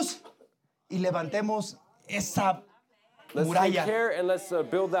 Cuidemos y levantemos esa Let's take muralla care and let's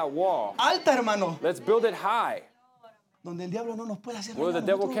build that wall. alta, hermano, Let's build it high, donde el diablo no nos puede hacer where nada. the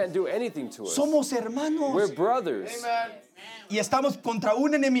devil Nosotros can't do anything to us. somos hermanos We're brothers, y estamos contra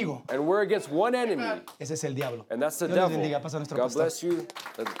un enemigo. and we're against one enemy, Ese es el diablo. and that's the Dios les devil. bendiga. Pasa nuestro God pastor. bless you.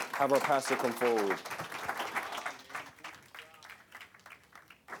 Let's have our pastor come forward.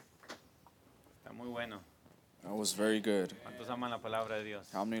 Está muy bueno. That was very good. ¿Cuántos aman la palabra de Dios?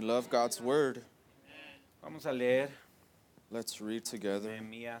 How many love God's word? Vamos a leer Let's read together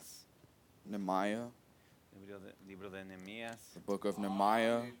Nehemías, Nehemiah, libro de Nehemías. the book of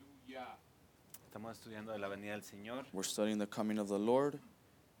Nehemiah. Estamos estudiando de la venida del Señor. We're studying the coming of the Lord.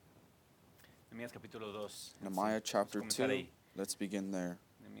 Nehemías capítulo 2. Nehemiah chapter Vamos a comenzar 2. ahí. Let's begin there.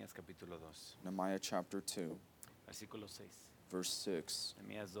 Nehemías capítulo 2, Nehemiah chapter 2, versículo 6. verse 6.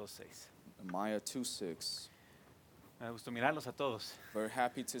 Nehemías 2, 6. Nehemiah 2, 6. Me gusta mirarlos a todos. Very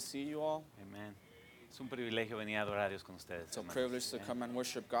happy to see you all. Amén. Es un privilegio venir a adorar a Dios con ustedes. It's a hermanos. privilege to come and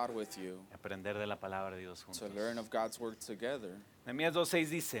worship God with you, Aprender de la palabra de Dios to juntos. learn of God's word together. Nehemías 2, 6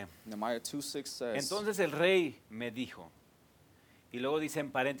 dice: Nehemiah 2, 6 says, Entonces el rey me dijo, y luego dice en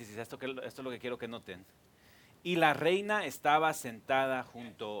paréntesis, esto es lo que quiero que noten, y la reina estaba sentada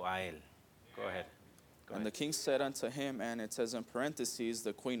junto a él. Go ahead. Go and the ahead. king said unto him, and it says in parentheses,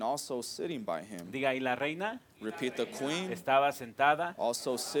 the queen also sitting by him. Diga, y la reina Repeat, the queen estaba sentada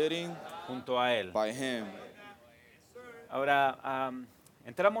also sitting junto a él. by him. Ahora,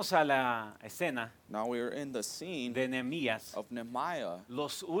 entramos a la escena Now we are in the scene de Nehemías, of Nehemiah,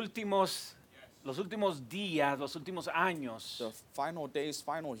 los últimos los últimos días, los últimos años the final days,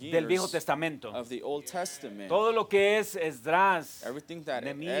 final del Viejo years Testamento. of the Old Testament. Todo lo que es Esdras, Everything that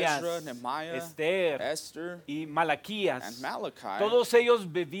Nehemías, Ezra, Nehemiah, Esther Esther, y and Malaquías, Malachi, todos ellos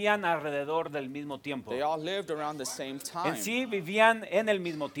vivían alrededor del mismo tiempo. they all lived around the same time. En sí vivían en el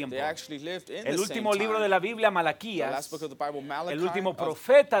mismo tiempo. They actually lived in El the same último libro time. de la Biblia, The Malaquías, last book of the Bible, Malachi, el último of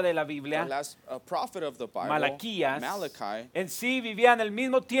profeta de la the Biblia, last prophet of the Bible, Malaquías, Malachi, en sí vivían el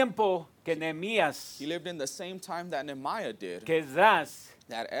mismo tiempo que Nehemías, he lived in the same time that Nehemiah did, que Esdras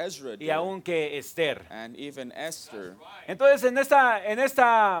that Ezra y did, aún que Esther. and even Esther. Entonces en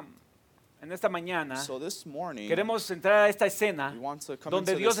esta mañana So this morning, queremos entrar a esta escena we want to come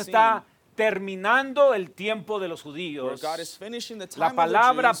donde into Dios the scene está terminando el tiempo de los where judíos, God is finishing the la time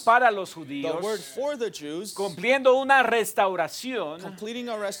palabra of the Jews, para los the word judíos, for the Jews, cumpliendo una restauración, completing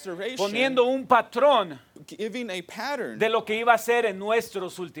a restoration, poniendo un patrón giving a pattern de lo que iba a ser en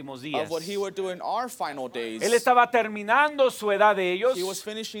nuestros últimos días. of what he would do in our final days. Él estaba terminando su edad de ellos He was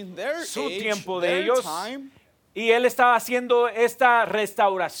finishing their su age, tiempo de their ellos, time, y él estaba haciendo esta and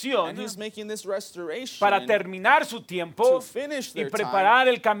restauración he's making this restoration para terminar su tiempo to finish y their preparar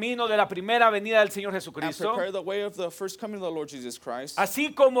el camino de la primera venida del Señor and Jesucristo, prepare the way of the first coming of the Lord Jesus Christ,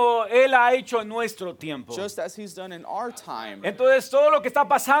 así como Él ha hecho en nuestro tiempo. just as he's done in our time. Entonces todo lo que está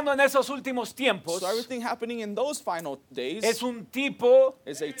pasando en esos últimos tiempos So everything happening in those final days es un tipo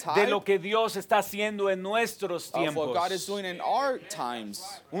is a de type lo que Dios está haciendo en nuestros of what God is tiempos. doing in our times,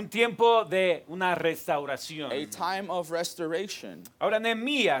 Un tiempo de una restauración. a time of restoration. Ahora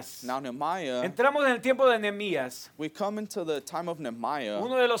Nehemías, Now Nehemiah, entramos en el tiempo de Nehemías, we come into the time of Nehemiah,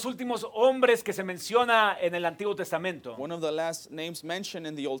 uno de los últimos hombres que se menciona en el Antiguo Testamento, one of the last names mentioned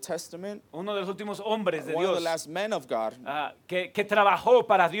in the Old Testament, uno de los últimos hombres de one of the Dios, last men of God que trabajó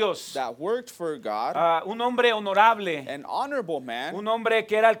para Dios, that worked for God, un hombre honorable, an honorable man, un hombre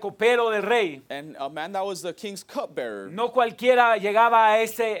que era el copero del rey. and a man that was the king's cupbearer. No cualquiera llegaba a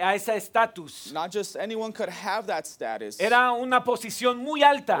ese estatus. Not just anyone could have that status. Era una posición muy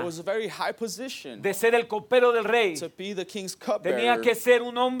alta It was a very high position de ser el copero del rey. to be the king's Tenía cupbearer. que ser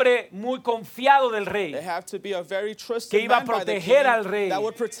un hombre muy confiado del rey, They have to be a very que trusted iba a man by the proteger al king rey, that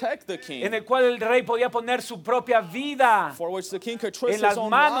would protect the king, en el cual el rey podía poner su propia vida for which the king could trust en las his own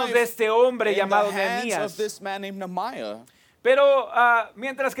manos life de este hombre in llamado the hands Nehemías. of this man named Nehemiah. Pero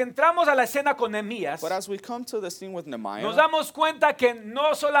mientras que entramos a la escena con Nehemías, But as we come to the scene with Nehemiah, nos damos cuenta que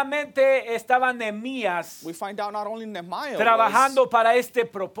no solamente estaba Nehemías we find out not only Nehemiah trabajando was para este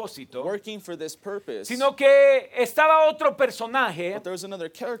propósito, working for this purpose, sino que estaba otro personaje, but there was another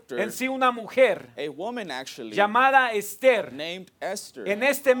character, en sí una mujer, a woman actually, llamada Esther. named Esther. En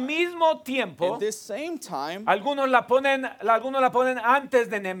este mismo tiempo, At this same time, algunos la ponen antes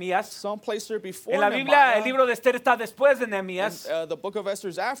de Nehemías. some place her before En la Biblia, Nehemiah, el libro de Esther está después de Nehemías. and, the book of Esther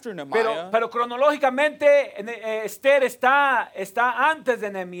is after Nehemiah, Pero cronológicamente Esther está antes de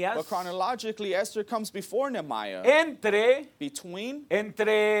Nehemías, but chronologically Esther comes before Nehemiah. entre Between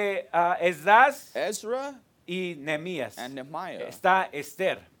Esdras Ezra y Nehemías. and Nehemiah Está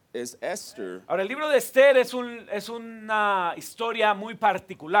Esther. is Esther. Ahora, el libro de Esther es una historia muy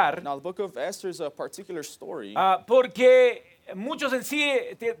particular, Now the book of Esther is a particular story porque muchos en sí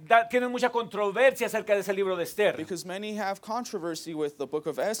tienen mucha controversia acerca de ese libro de Esther. because many have controversy with the book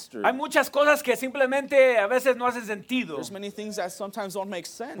of Esther. Hay muchas cosas que simplemente a veces no hacen sentido. There's many things that sometimes don't make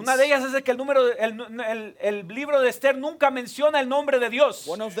sense. Una de ellas es que el libro de Esther nunca menciona el nombre de Dios.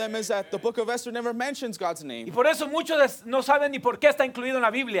 One of them is that the book of Esther never mentions God's Y name. por eso muchos no saben ni por qué está incluido en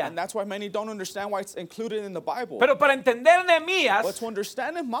la Biblia. And that's why many don't understand why it's included in the Bible. Pero para entender But Nehemías, to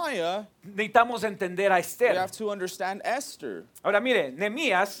understand Nehemiah, necesitamos entender a we Esther. have to understand Esther. Ahora mire,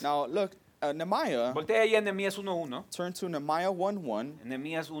 Nehemías, Now look, Nehemiah, voltea ahí en Nehemías 1:1. turn to Nehemiah 1:1.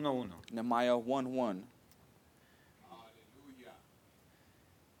 Nehemías 1:1. Nehemiah 1:1.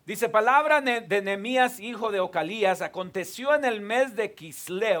 Dice, palabra de Nehemías, hijo de Ocalías, aconteció en el mes de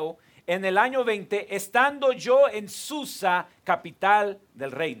Quisleo, en el año 20, estando yo en Susa, capital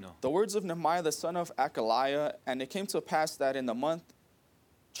del reino. The words of Nehemiah the son of Achaliah, and it came to pass that in the month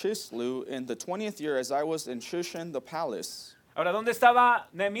Chislew, in the 20th year, as I was in Shushan the palace. Ahora, ¿dónde estaba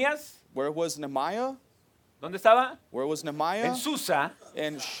Nehemías? Where was Nehemiah? ¿Dónde estaba? Where was Nehemiah? En Susa,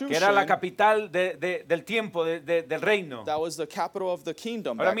 In que era la Shushan. capital del tiempo, del reino. That was the capital of the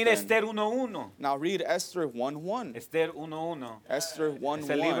kingdom Ahora back mire then. Esther 1:1. Now read Esther 1:1. Esther 1:1. Esther Es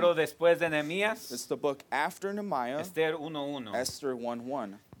el libro 1:1. después de Nehemías. It's the book after Nehemiah. Esther 1:1. Esther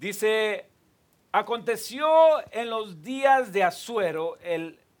 1:1. Dice, aconteció en los días de Asuero,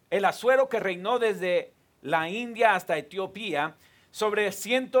 el Asuero que reinó desde la India hasta Etiopía, sobre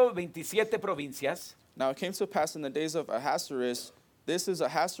 127 provincias. Now it came to pass in the days of Ahasuerus, This is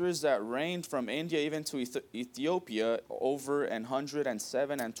Ahasuerus that reigned from India even to Ethiopia over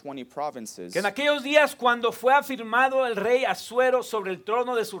 107 and 20 provinces. Que en aquellos días cuando fue afirmado el rey Asuero sobre el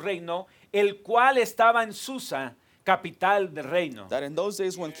trono de su reino, el cual estaba en Susa, capital del reino. That in those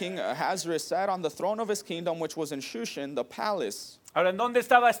days when King Ahasuerus sat on the throne of his kingdom, which was in Shushan, the palace. Ahora, ¿en dónde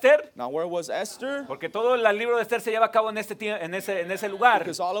estaba Esther? Now where was Esther? Porque todo el libro de Esther se lleva a cabo en ese lugar.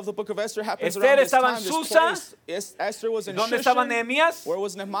 Because all of the book of Esther happens Esther around this estaba en time, this Susa. place. Esther was in ¿Dónde estaba Shushan. Nehemías? Where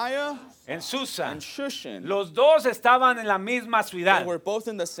was Nehemiah? En Susa. In Shushan. Los dos estaban en la misma ciudad. They were both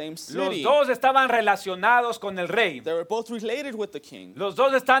in the same Los city. dos estaban relacionados con el rey. They were both related with the king. Los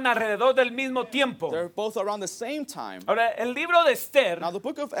dos están alrededor del mismo tiempo. They were both around the same time. Ahora, el libro de Esther Now the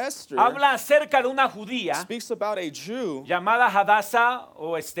book of Esther habla acerca de una judía speaks about a Jew llamada Hadassah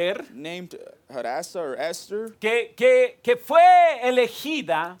o Esther, named Hadassah or Esther que fue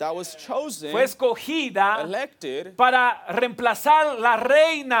elegida, that was chosen, fue escogida elected para reemplazar la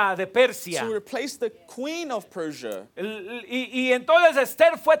reina de Persia. to replace the queen of Persia. Y entonces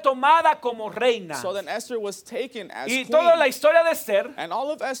Esther fue tomada como reina. So then Esther was taken as Y queen. toda la historia de Esther, And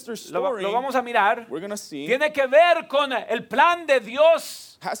all of Esther's lo story, vamos a mirar, we're going to see, tiene que ver con el plan de Dios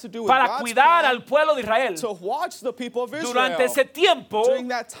has to do with para God's cuidar plan al pueblo de Israel. to watch the people of Israel. Durante ese tiempo, During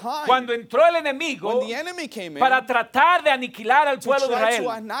that time, cuando entró el enemigo when the enemy came in para tratar de aniquilar al to pueblo de try to Israel.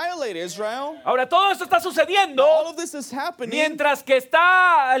 annihilate Israel, Ahora todo esto está sucediendo all of this is happening mientras que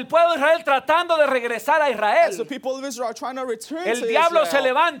está el pueblo de Israel tratando de regresar a as the Israel. people of Israel are trying to return El to diablo Israel. se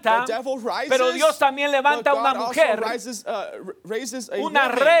levanta, The devil rises, pero Dios también levanta but una God mujer, also raises a una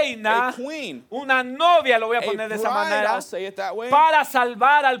woman, reina, a queen, una novia, lo voy a a poner de esa bride, manera, I'll say it that way, para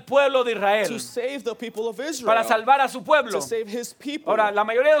salvar al pueblo de to Israel, save the people of Israel, para salvar a su pueblo. to save his people. Ahora, la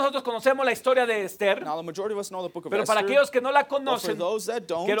mayoría de nosotros conocemos la historia de Esther, Now the majority of us know the book of pero para Esther, aquellos que no la but for conocen, those that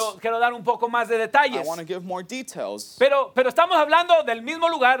don't, quiero dar un poco más de I detalles. want to give more details. Pero estamos hablando del mismo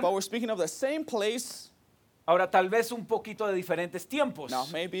lugar, But we're speaking of the same place, ahora tal vez un poquito de diferentes tiempos. now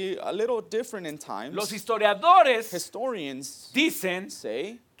maybe a little different in times. Los historiadores Historians dicen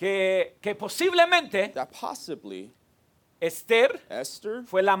say que posiblemente that possibly Esther Esther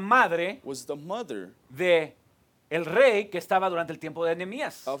fue la madre was the mother de el rey que estaba durante el tiempo de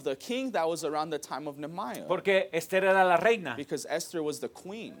Nehemías. of the king that was around the time of Nehemiah. Porque Esther era la reina, Because Esther was the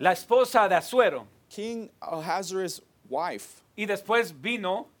queen, la esposa de Asuero. King Ahasuerus' wife. Y después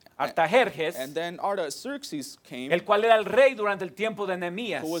vino Artajerjes, And then Artaxerxes came, el cual era el rey durante el tiempo de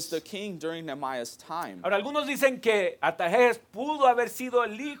Nehemías. who was the king during Nehemiah's time. Ahora, algunos dicen que Artajerjes pudo haber sido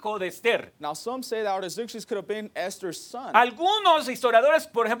el hijo de Esther. Now some say that Artaxerxes could have been Esther's son. Algunos historiadores,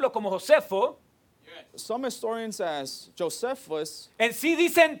 por ejemplo, como Josefo, Some historians, as Josephus, en sí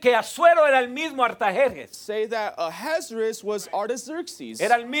dicen que Asuero era el mismo Artajerjes. say that Ahasuerus was Artaxerxes,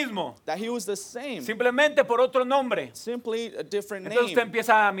 Era el mismo, that he was the same, simplemente por otro nombre. simply a different Entonces usted name.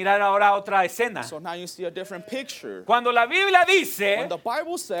 empieza a mirar ahora otra escena. So now you see a different picture. Cuando la Biblia dice When the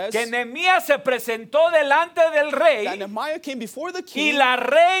Bible says que Nehemías se presentó delante del that rey Nehemiah came before the y king la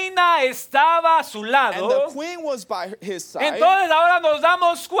reina estaba a su and lado, the queen was by his side, entonces ahora nos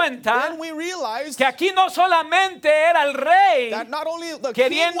damos cuenta then we realized que aquí no solamente era el rey that not only the king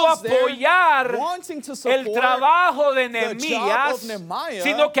queriendo was there apoyar wanting to el support, trabajo de the job Nehemías, of Nehemiah,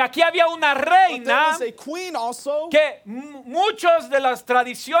 sino que aquí había una but there reina was a queen also, que muchos de las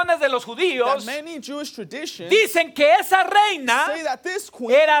tradiciones de los that judíos many Jewish traditions dicen que esa reina say that this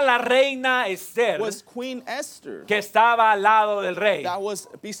queen era la reina Esther, was Queen Esther, que estaba al lado del rey. that was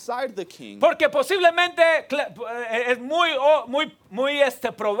beside the king. Porque posiblemente es muy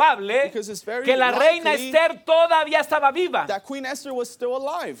probable Because it's very que la reina likely Esther todavía estaba viva. That Queen Esther was still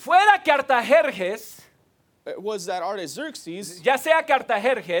alive. Fuera que Artajerjes, It was that Artaxerxes, ya sea que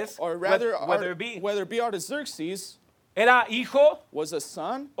Artajerjes, or rather, whether it be, whether it be Artaxerxes, era hijo was a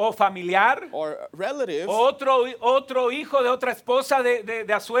son o familiar, or relative, o otro hijo de otra esposa de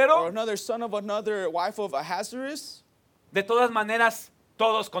or Asuero, another son of another wife of Ahasuerus. de todas maneras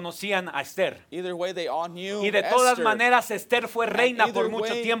todos conocían a Esther. Either way, they all knew Y de todas Esther. maneras Esther fue And reina either por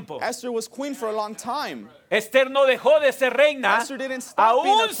mucho way, tiempo. Esther was queen for a long time. Esther no dejó de ser reina, Esther didn't stop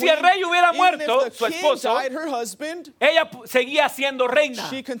being a aún si el queen. rey hubiera Even muerto, if su the king esposo, died, her husband, ella seguía siendo reina.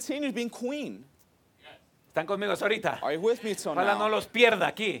 she continued being queen. ¿Están conmigo hasta ahorita? Are you with me till Ojalá no now? los pierda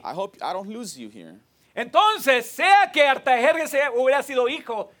aquí. I hope I don't lose you here. Entonces, sea que Artajerjes hubiera sido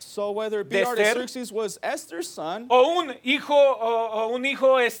hijo So whether it be De Esther, Artaxerxes was Esther's son o un hijo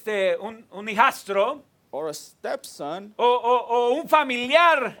un hijastro or a stepson o un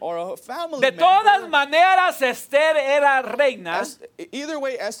familiar, or a family de todas member, maneras Esther era reina either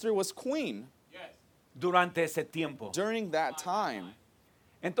way Esther was queen durante ese tiempo. during that time.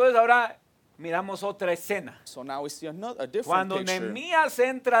 Entonces ahora miramos otra escena. So now we see a different Cuando picture. Nehemías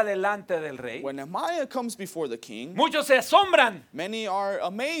entra delante del rey, When Nehemiah comes before the king, muchos se asombran many are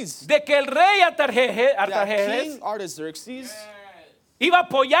amazed de que el rey that Artajerjes King Artaxerxes iba a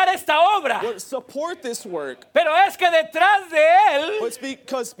apoyar esta obra. would support this work. Pero es que detrás de él But it's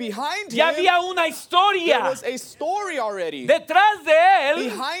because behind ya him, había una there historia. was a story already. Detrás de él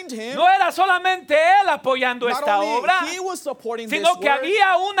Behind him, no era solamente él apoyando not esta only obra, he was supporting this sino que work,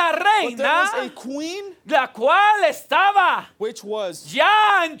 había una but there was a reina queen la cual estaba which was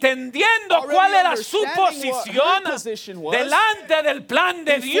ya entendiendo already cuál era su understanding what posición her position was delante del plan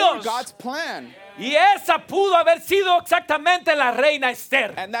de before Dios. God's plan. Y esa pudo haber sido exactamente la reina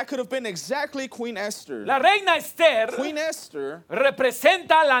Esther. And that could have been exactly Queen Esther. La reina Esther Queen Esther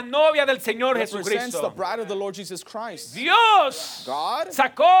representa a la novia del Señor represents the Jesucristo. bride of the Lord Jesus Christ. Dios God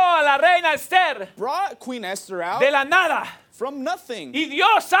sacó a la reina Esther brought Queen Esther out de la nada. from nothing. Y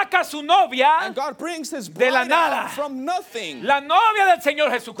Dios saca a su novia, And God brings his de la bride nada. out from nothing. la novia del Señor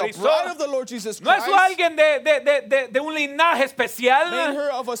The Jesucristo. bride of the Lord Jesus No es Christ alguien de un linaje made especial.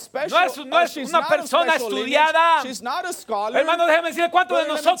 her of a special, No es she's una not a persona special estudiada. lineage, she's not a scholar. Hermano, déjeme decirle cuántos de But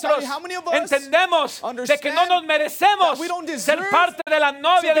let me tell nosotros you, how many of us entendemos de que no understand nos merecemos that we don't ser deserve parte de la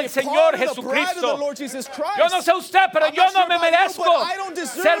novia to del be Señor part of the bride of the Jesucristo. Lord Jesus Christ. Yo no sé usted, pero I'm yo not no sure me about you, merezco but I don't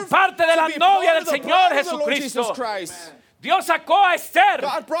deserve ser parte de la to be novia part del of the Señor bride of the Lord Jesus Jesucristo. Christ. Dios sacó a Esther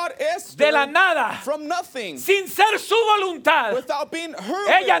God brought Esther de la nada, from nothing, sin ser su voluntad. without being her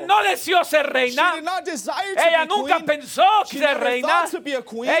Ella will. no deseó ser She reina. did not desire to Ella be nunca queen. pensó She ser never reina. thought to be a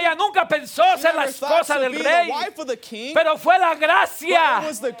queen. Ella nunca pensó She ser la never thought esposa to del be rey. the wife of the king. Pero fue la But gracia it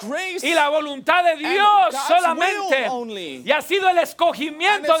was the grace y la voluntad de and Dios God's solamente. will only. Y ha sido el And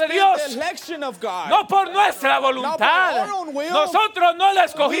escogimiento it's de been Dios. the election of God. No por nuestra voluntad. our own will. Nosotros no le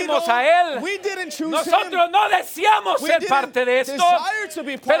escogimos a Él. We didn't choose him. Nosotros no deseamos We ser didn't parte de esto. desire to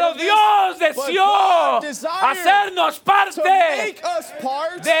be part Pero of this, Dios but deseó God desired hacernos to parte make us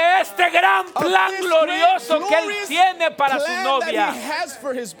part de este gran of plan this glorioso great, que Él glorious tiene para su plan novia. that he has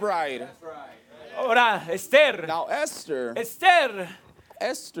for his bride. Ahora, Esther. Now Esther,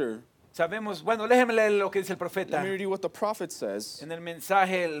 Sabemos, bueno, déjeme leer lo que dice el profeta. let me read you what the prophet says En el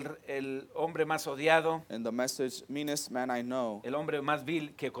mensaje, el hombre más odiado, in the message, meanest man I know, el hombre más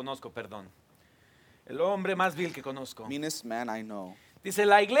vil que conozco, perdón. El hombre más vil que conozco. meanest man I know. Dice,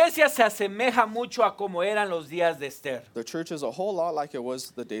 la iglesia se asemeja mucho a como eran los días de Esther. The church is a whole lot like it was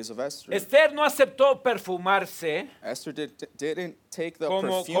the days of Esther. Esther no aceptó perfumarse Esther didn't take the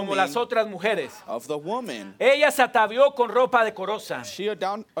como perfuming las otras mujeres. of the woman. Ella se atavió con ropa decorosa, She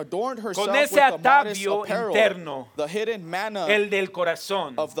adorned herself con with ese the modest atavio apparel, interno, the hidden manna el del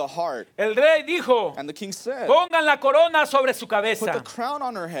corazón. of the heart. El rey dijo, And the king said, pongan la corona sobre su put the cabeza. crown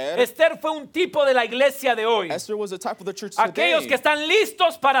on her head. Esther fue un tipo de la iglesia de hoy. Esther was the type of the church Aquellos que today. están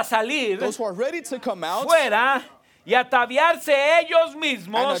listos para salir Those who are ready to come out fuera y ataviarse ellos and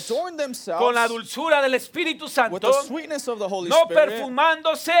mismos adorn con la themselves dulzura del Espíritu with Santo, the sweetness of the Holy no Spirit,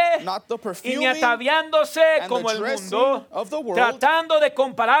 perfumándose not the y ni perfuming ataviándose and como the el dressing mundo, of the world, tratando de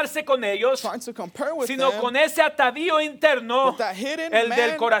compararse con ellos, trying to compare with sino them con ese atavío interno, with that hidden el del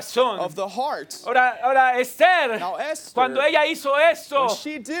man corazón. of the heart. Ahora Esther, Now Esther, cuando ella hizo esto, when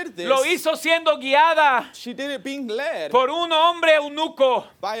she did this, lo hizo siendo guiada she did it being led por un hombre eunuco,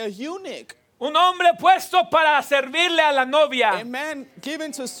 by a eunuch, un hombre puesto para servirle a la a novia, man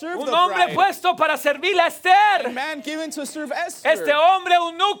given to serve un the hombre bride, puesto para servirle a a Esther. man given to serve Esther. Este hombre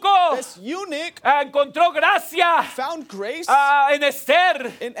eunuco This eunuch encontró gracia found grace en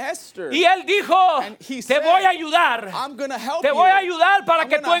Esther in Esther. y él dijo, And he te said, voy a ayudar, I'm going to help te you. voy a ayudar para I'm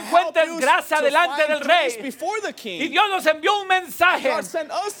que tú gonna help encuentres you gracia to delante find del grace rey. before the Y king. Dios nos envió un mensaje God sent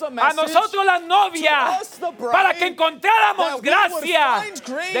us a a message nosotros la novia to us, the bride, para que encontráramos that we would gracia find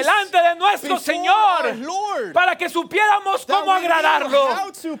grace delante de nuestro before Señor, our Lord, para que supiéramos that cómo we knew agradarlo. how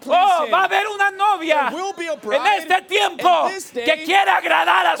to please Oh, him. va a haber una novia There will be a en bride este tiempo in this day que quiere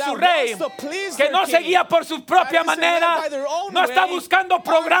agradar a that su rey, wants to please que their no se king, guía por su propia that isn't led manera, by their own no está way, buscando aren't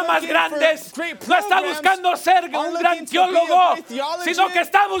programas looking grandes, for great no está programs, buscando ser aren't un looking gran to be a teólogo, great theologian, sino que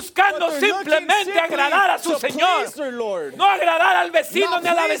está buscando but they're looking simplemente simply agradar a su to Señor, please their Lord. no agradar al vecino Not ni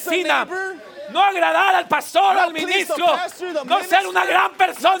a la please the vecina, neighbor, no agradar al pastor o not al please the ministro, pastor, the no ser una minister, gran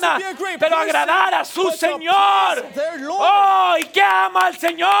persona, not to be a great pero person, agradar a su but to Señor. please their Lord. Oh, ¿y qué ama el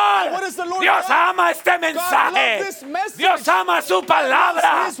Señor? what does the Lord Dios love? ama este mensaje. loves this message. Dios ama su palabra.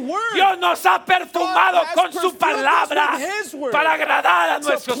 loves His word. Dios nos ha perfumado God has con su perfumed us palabra with His word para agradar a to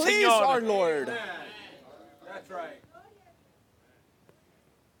nuestro please our Señor. Lord.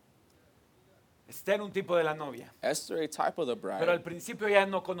 Esther, un tipo de la novia, Esther, a type of the pero al bride, principio ella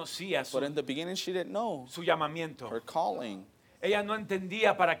no conocía but in the beginning she didn't know su llamamiento. her calling. Ella no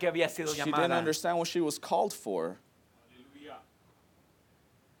entendía para qué había sido She didn't llamada. understand what she was called for.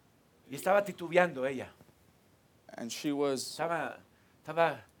 Y estaba titubeando ella. And she was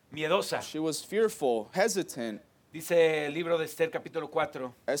Estaba miedosa. fearful, hesitant. Dice el libro de Esther capítulo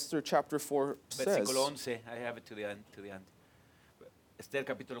 4, Esther chapter 4 says, versículo 11. I have it to the end. Esther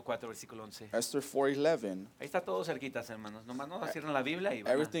capítulo 4, versículo 11. Esther 4:11. Ahí está todo cerquitas, hermanos. Nomás no cierren la Biblia y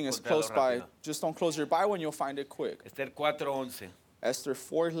van a Everything is encontrarlo close by. rápido. Just don't close your Bible and you'll find it quick. Esther 4:11. Esther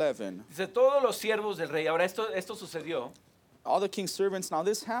 4:11. Dice, todos los siervos del rey. Ahora, esto sucedió All the king's servants, now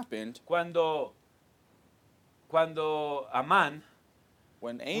this happened cuando Amán,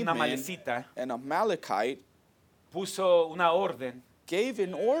 when una Aman, malecita, an Amalekite, puso una orden gave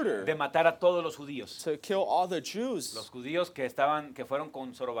an order de matar a todos los judíos. to kill all the Jews. Los judíos que fueron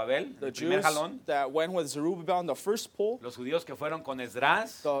con Zorobabel, The el primer Jews jalón. that went with Zerubbabel in the first pull. Los judíos que fueron con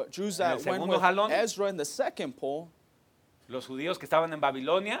Esdras. The Jews En el that went segundo with jalón. Ezra in the second pull. Los judíos que estaban en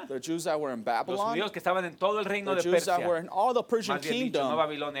Babilonia. The Jews that were in Los Babylon. judíos que estaban en todo el reino The de Jews that Persia. were in all the Persian Más bien dicho, no kingdom.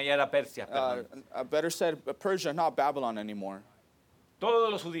 Babilonia, ya era Persia. Perdón. Better said Persia, not Babylon anymore.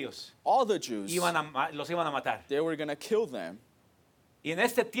 Todos los judíos All the Jews, los iban a matar. they were going to kill them. Y en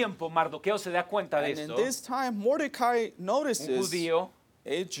este tiempo Mardoqueo se da cuenta de And in esto. this time, Mordecai Un notices judío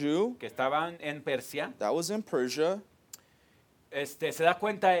a Jew que estaba en Persia, that was in Persia. se da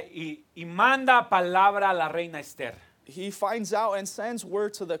cuenta y manda palabra a la reina Esther. He finds out and sends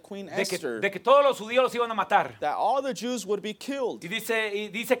word to the Queen Esther De que todos los judíos los iban a matar. that all the Jews would be killed. Y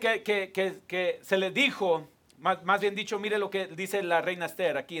dice que se le dijo, más bien dicho, mire lo que dice la reina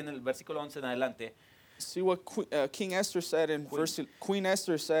Esther aquí en el versículo 11 en adelante. See what King Esther said in Queen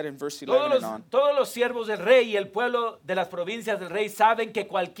Esther said in verse 11 and on. Todos los siervos del rey y el pueblo de las provincias del rey saben que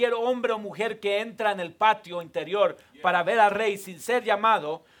cualquier hombre o mujer que entra en el patio interior para ver al rey sin ser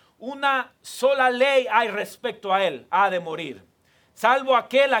llamado, una sola ley hay respecto a él, ha de morir. Salvo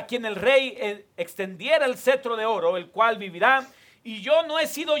aquel a quien el rey extendiera el cetro de oro, el cual vivirá. Y yo no he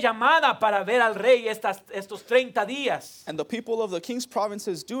sido llamada para ver al rey estos 30 días. And the people of the king's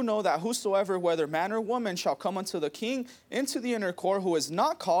provinces do know that whosoever, whether man or woman, shall come unto the king into the inner court, who is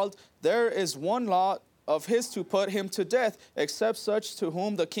not called, there is one law of his to put him to death, except such to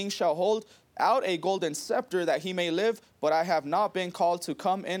whom the king shall hold out a golden scepter, that he may live. But I have not been called to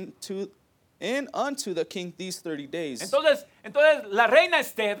come in unto the king these 30 days. Entonces la reina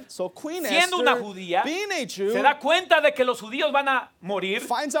Esther, So Queen siendo una Esther, judía, being a Jew, se da cuenta de que los judíos van a morir.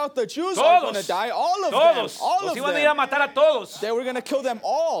 finds out the Jews are going to die. All of them. All Los of iban a ir a them. matar a todos. They were going to kill them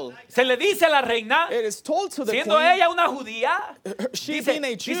all. Se le dice a la reina, It is told to the siendo queen, ella una judía, she being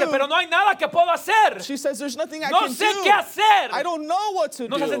a Jew, dice, pero no hay nada que puedo hacer. she says, there's nothing I No can sé do. qué hacer. I don't know what to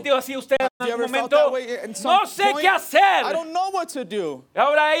 ¿No se ha do. sentido así usted en Have you algún ever felt momento? that way in some No sé point? qué hacer. I don't know what to do.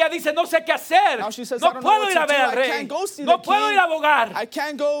 Ahora ella dice, no sé qué hacer. Now she says, I No don't know puedo what ir a to ver do. al I rey. can't go see No the puedo king. ir a abogar. I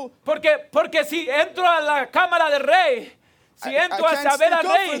can't go. Porque si entro a la cámara del rey, si I entro a can't saber al stick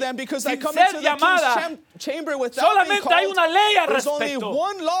up for rey, them because I sin come ser into the llamada, king's chamber without being solamente hay called. una ley al There's only respecto.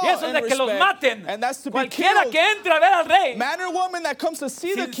 one law Y eso es in de que los respect, maten. and that's to be Cualquiera killed. que entre a ver al rey, Man or woman that comes to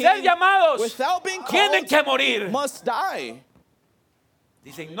see the sin king ser llamados, without being tienen called que morir. must die.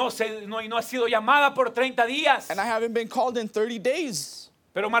 Dicen, no ha sido llamada por 30 días. And I haven't been called in 30 days.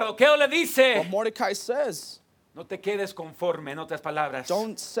 Pero Mardoqueo le But dice, Mordecai says, no te quedes conforme, en otras palabras.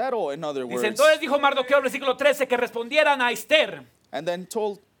 don't settle, in other Dice, words. entonces dijo Mardoqueo, versículo 13, que respondieran a Esther. And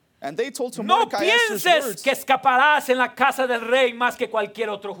they told to No Mordecai Esther's pienses words, que escaparás en la casa del rey más que cualquier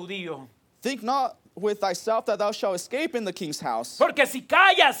otro judío. think not with thyself that thou shalt escape in the king's house. Porque si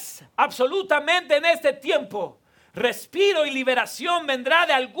callas absolutamente en este tiempo, respiro y liberación vendrá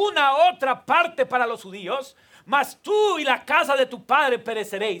de alguna otra parte para los judíos, mas tú y la casa de tu padre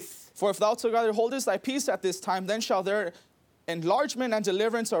pereceréis. For if thou together holdest thy peace at this time, then shall there enlargement and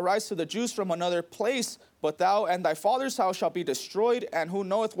deliverance arise to the Jews from another place. But thou and thy father's house shall be destroyed, and who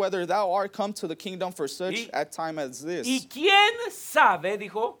knoweth whether thou art come to the kingdom for such a time as this? ¿Y quién sabe,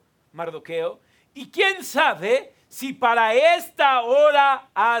 dijo Mardoqueo, y quién sabe si para esta hora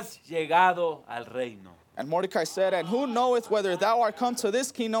has llegado al reino? And Mordecai said, and who knoweth whether thou art come to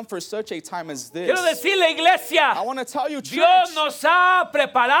this kingdom for such a time as this? Quiero decirle, iglesia, I want to tell you, church, Dios nos ha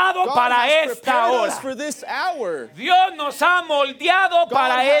preparado God para has esta prepared hora. us for this hour. Dios nos ha moldeado God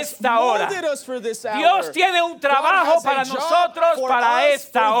para has esta hora. molded us for this hour. Dios tiene un God trabajo has a para job nosotros for para us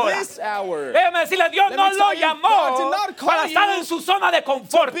esta for hora. this hour. Déjeme decirle, Dios Let no me lo tell you, God did llamó not call para estar you en su zona de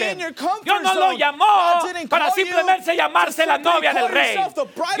confort. be in your comfort Dios no lo zone. llamó God didn't para call you simplemente llamarse to la simply novia call del rey. yourself the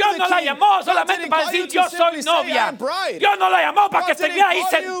bride of Dios the no la king. llamó God solamente didn't para call you decir, to yo simply soy say, novia. "I'm bride." Dios no la llamó para que God didn't estuviera ahí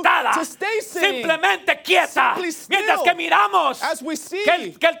call you sentada, to stay sitting. simplemente quieta, Simply still. mientras que miramos As we see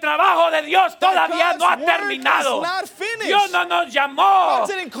que el trabajo de Dios todavía no ha God's work terminado. is not finished. Dios no nos llamó God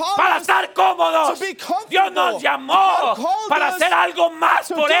didn't call para us estar cómodos. to be comfortable. Dios nos llamó God called para us hacer algo más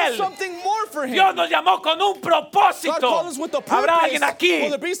to por do Él. something more for him. Dios nos llamó con un God propósito. called us with a purpose. Habrá alguien aquí Will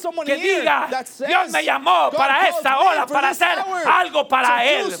there be someone que here diga, that says, Dios me llamó God para called esta me hora, for para this hacer hour algo para to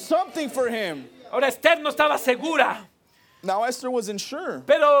Él. do something for him. Ahora Esther no estaba segura, Now Esther wasn't sure,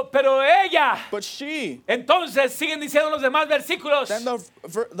 pero ella, but she. entonces siguen diciendo los demás versículos, Then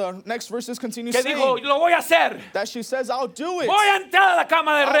the next verses continue que dijo, saying lo voy a hacer. that she says, "I'll do it. Voy a entrar a la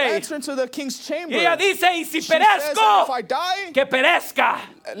cama del I'll rey. enter into the king's chamber." Y ella dice, y si She says, perezco, "If I die, que perezca.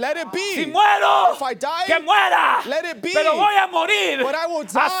 let it be. Si muero, If I die, que muera. let it be. Pero voy a morir But I will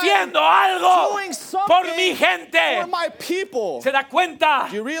die haciendo algo doing something por mi gente. for my people." ¿Se da cuenta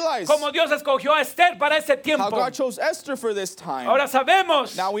You realize cómo Dios escogió a Esther para ese how tiempo? God chose Esther for this time. Ahora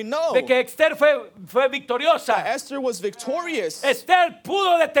sabemos Now we know de que Esther fue victoriosa. Esther was victorious. Esther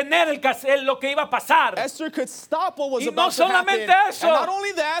pudo detener lo que iba a pasar. Esther could stop what was Y no about to happen. solamente eso, And not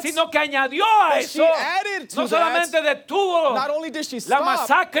only that, sino que añadió a but she eso. added to No solamente detuvo not only did she la stop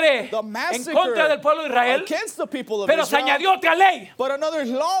masacre the en massacre contra del pueblo de Israel, against the people of pero se Israel, añadió otra ley but another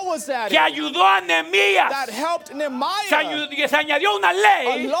law was added que ayudó a Nehemías. that helped Nehemiah. Se añadió una A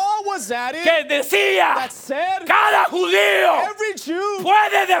ley law was added que decía, that said cada judío every Jew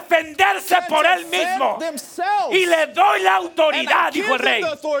puede defenderse can por él defend mismo. themselves. Y le doy la And I autoridad, give dijo el them rey,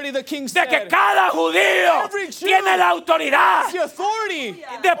 the authority, the king de said. que cada judío Every Jew tiene la autoridad has the authority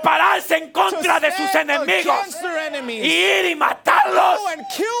de pararse en to contra de sus stand enemigos against their enemies. y ir y matarlos Go and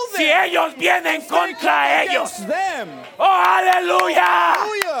kill them. si ellos vienen If they come contra ellos. against them. ¡Oh, aleluya!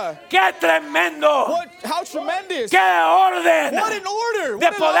 Hallelujah. ¡Qué tremendo! How tremendous. ¡Qué orden! What an order. De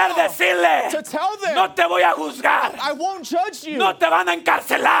What an poder law. decirle, To tell them, no te voy a juzgar, I won't judge you. no te van a I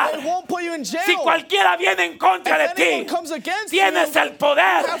encarcelar. won't put you in jail. Si cualquiera viene en contra de If anyone ti, comes against tienes you, el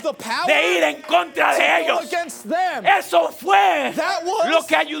poder you have the power de ir en contra to de go ellos. against them. Eso fue That was lo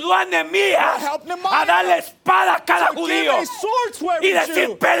que ayudó a Nehemías what helped Nehemiah a darle espada a cada to give judío a sword to every y decir,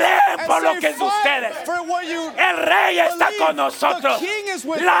 Jew. peleen And por lo say, que es de "Fight ustedes. for what you El rey está believe. con nosotros. The king is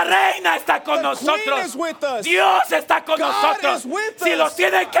with La us. reina está con The nosotros. queen is with us. Dios está con God nosotros. is with Si us. los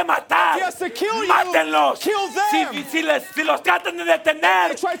tienen que matar, If he has to kill you, mátenlos. kill them. Si los tratan de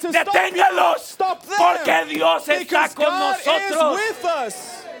detener, If they try to stop deténgalos. you, stop them. Porque Dios está Because con God nosotros. is with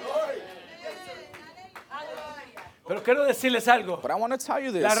us. Pero quiero decirles algo. But I want to tell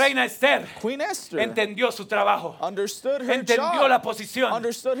you this. La reina Esther Queen Esther entendió su trabajo. understood her Entendió job, la posición.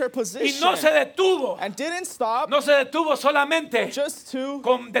 understood her Y position, no se detuvo. and didn't stop No se detuvo solamente just to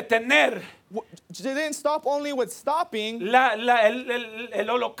con detener didn't stop only with stopping el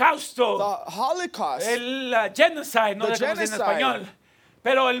holocausto, the Holocaust, el genocide, no The sé cómo se dice en genocide. español,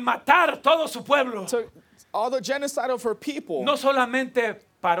 pero el matar todo su pueblo. to all the genocide of her people. No solamente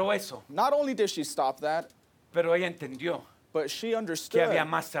paró eso, Not only did she stop that, pero ella entendió but she que understood había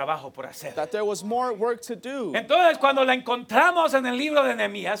más trabajo por hacer. that there was more work to do. Entonces, cuando la encontramos en el libro de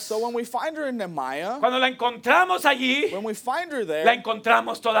Nehemías, So when we find her in Nehemiah, cuando la encontramos allí, when we find her there, la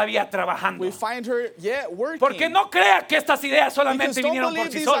encontramos todavía trabajando. we find her yet working. Porque no crea que estas ideas Because solamente don't vinieron por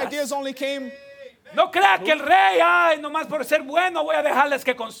believe sí these solas. ideas only came. No crea que el rey, ay, nomás por ser bueno voy a dejarles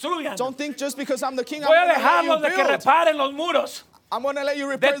que construyan. Don't think just because I'm the king, Voy a I'm going to let dejarlos you de que build. reparen los muros. I'm going to let you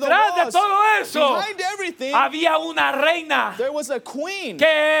repair the Detrás de walls. todo eso, Behind everything, había una reina there was a queen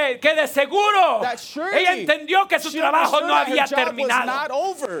que de seguro that surely ella entendió que su she trabajo understood no that her había job was terminado. not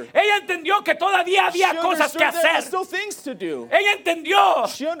over. Ella entendió que todavía había She cosas que understood there were hacer. still things to do. Ella entendió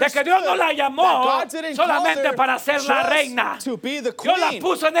She de que Dios no la understood llamó that God didn't call solamente her para ser la just reina. to be the Dios la queen.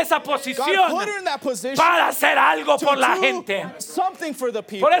 puso en esa God posición put her in that position para hacer algo to por la do gente. something for the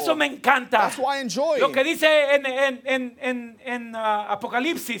people. Por eso me encanta That's why I enjoy lo que dice en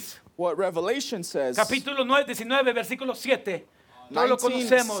Apocalipsis, what Revelation says. capítulo 19, versículo 7. Todos lo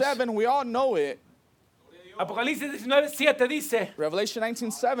conocemos. 19:7, we all know it. Apocalipsis 19:7 dice, Revelation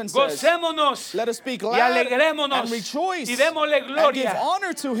 19:7 says, gocémonos "Let us be y glad alegrémonos and rejoice y démosle and give gloria,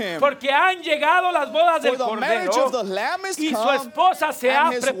 honor to him. porque han llegado las bodas For del the marriage of the Cordero Lamb is y su come, esposa se ha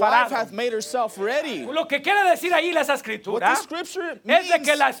and his wife preparado." hath made herself ready." Lo que quiere decir ahí esa What escritura the scripture es de means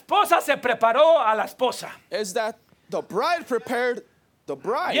que la esposa se preparó a la esposa. is that the bride prepared The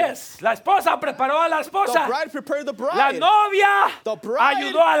bride. Yes, la esposa preparó a la The esposa. bride prepared the La bride. novia The bride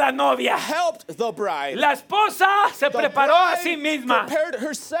ayudó a la novia. helped the bride. La esposa se The preparó a bride sí misma. prepared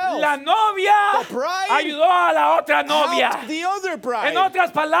herself. La novia The bride ayudó a la otra novia. helped the other bride. En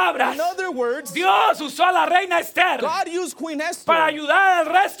otras palabras, In other words, Dios usó a la reina Esther God used Queen Esther para ayudar al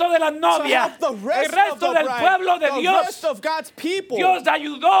resto de las to novias, help the el rest of resto the del bride, pueblo de the Dios. rest of God's people. Dios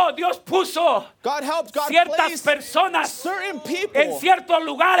ayudó, Dios puso God helped, God ciertas placed personas certain people en ciertos in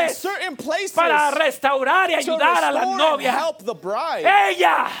lugares certain places para restaurar y to ayudar a la restore and novia. help the bride.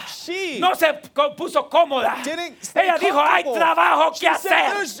 Ella She no se puso cómoda. didn't stay Ella dijo, hay comfortable. trabajo She que said,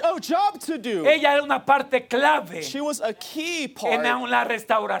 hacer. there's a job to do. Ella era una parte clave She was a key en part la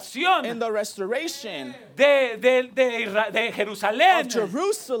restauración in the restoration de Jerusalén of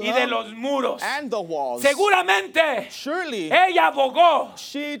Jerusalem y de los muros. and the walls. Seguramente Surely ella abogó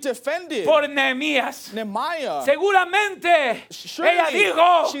she defended por Nehemías. Nehemiah. Seguramente Surely ella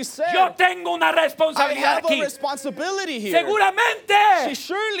dijo, she said, yo tengo una I responsabilidad have a aquí. responsibility here. Seguramente She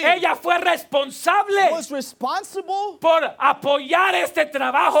surely ella fue responsable was responsible por apoyar este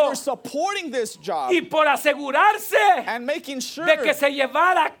trabajo for supporting this job y por asegurarse and making sure de que se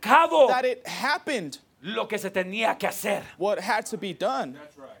llevara a cabo that it happened lo que se tenía que hacer. what had to be done.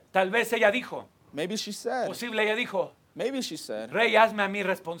 Tal vez ella dijo, Maybe she said, posible ella dijo, maybe she said, Rey, hazme a mí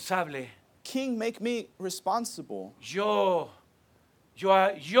responsable. King, make me responsible. Yo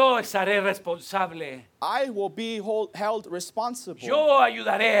estaré responsable. I will be held responsible. Yo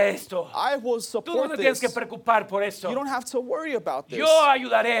ayudaré a esto. I will Tú no support te tienes que this. preocupar por esto. You don't have to worry about this. Yo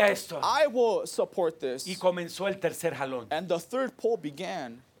ayudaré a esto. I will support this. Y comenzó el tercer jalón, And the third poll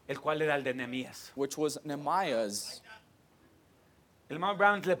began, el cual era el de Nehemías. which was Nehemiah's. El hermano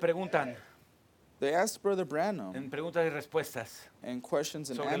Brown le preguntan They asked Brother Branham en preguntas y respuestas and questions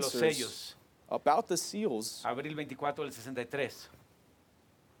and sobre los answers sellos. about the seals. Abril 24 del 63.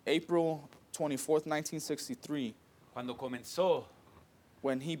 April 24th, 1963, Cuando comenzó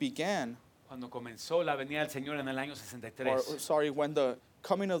when he began, la venida del Señor en el año or 63. sorry, when the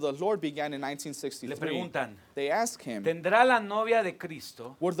coming of the Lord began in Le 1963, preguntan, they asked him, ¿tendrá la novia de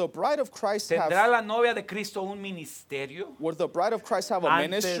Cristo? would the bride of Christ ¿Tendrá have, la novia de Cristo un ministerio would the bride of Christ have a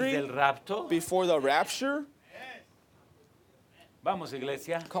antes ministry del rapto? before the rapture? Vamos,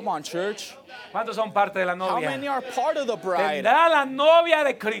 iglesia. Come on, church. ¿Cuántos son parte de la How many novia? are part of the bride? ¿Tendrá la novia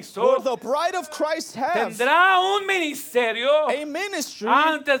de Will Cristo? the bride of Christ have ¿Tendrá un ministerio a ministry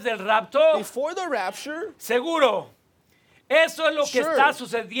antes del rapto? before the rapture? Seguro. Eso es lo que Sure. está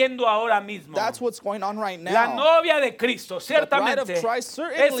sucediendo ahora mismo. That's what's going on right La now. novia de Cristo, bride of ciertamente, Christ,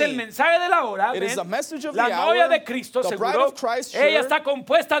 es el mensaje de la hora. It is amén. the message of La the novia hour. de Cristo, The bride seguro, of Christ, ella sure. está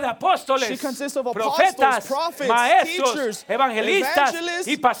compuesta de apóstoles, She consists of profetas, apostles, prophets, maestros, teachers, evangelistas evangelists,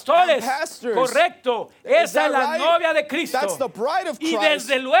 y pastores. and pastors. Correcto. Is Esa that es la right? novia de Cristo. That's the bride of Y Christ.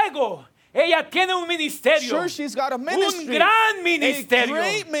 desde luego, ella tiene un ministerio. Sure, she's got a ministry. Un gran ministerio. A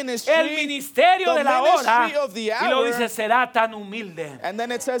great ministry. El ministerio The de la hora. ministry of the Y lo hour. dice, será tan humilde. And then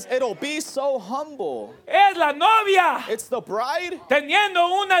it says, it'll be so humble. Es la novia It's the bride teniendo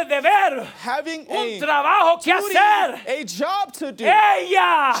un deber, having un a trabajo que duty, hacer. a job to do.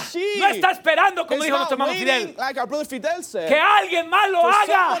 Ella She no está esperando, como It's dijo nuestro not hermano waiting, Fidel, like our brother Fidel said, que alguien más lo for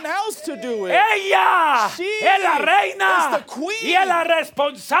someone haga. else to do it. Ella She es la reina is the queen. y es la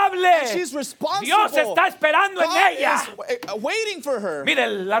responsable. She's responsible. Dios está esperando en God ella. is waiting for her. Mire,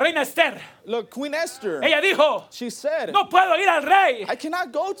 la reina Esther, Look, Queen Esther, ella dijo, she said, no puedo ir al rey I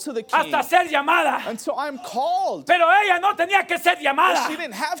cannot go to the king hasta ser llamada. until I'm called. Pero ella no tenía que ser But llamada. she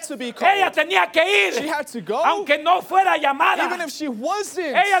didn't have to be called. Ella tenía que She ir, had to go. aunque no fuera llamada. Even if she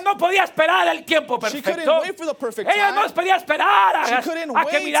wasn't, Ella no podía esperar el tiempo she couldn't perfecto. wait for the perfect Ella no time podía esperar She couldn't a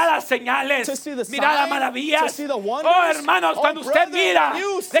que wait mirara las señales, to see the mirara signs, maravillas. to see the wonders. Oh, hermanos, Oh, cuando usted brother, mira when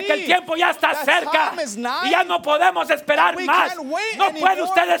you de que el see tiempo ya está that cerca time is nigh, y ya no podemos esperar we más. can't wait No puede anymore.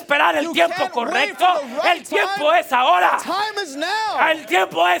 usted esperar el You tiempo can't wait correcto. for the right El tiempo time. es ahora. Time is now. El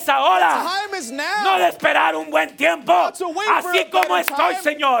tiempo es ahora. Time is now. No de esperar un buen tiempo. Not to wait for Así a como better estoy, time,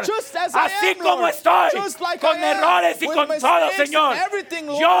 Señor. just as I Así am, como Lord. estoy. Just like Con I am, errores y with con todo, mistakes and Señor. everything,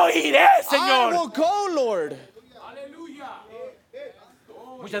 Lord. Yo iré, I Señor. will go, Lord.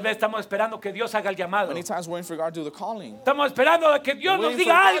 Muchas veces estamos esperando que Dios haga el llamado. Many times we're waiting for God to do the calling. Estamos esperando de que Dios We're nos waiting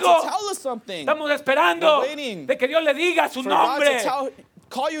for diga God to algo. tell us something. Estamos esperando We're waiting de que Dios le diga su For God nombre. to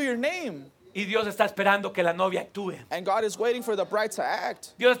call you your name. Y Dios está esperando que la novia actúe. And God is waiting for the bride to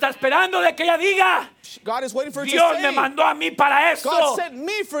act. Dios está esperando de que ella diga, God is waiting for her to Dios me say, mandó a mí para esto. God sent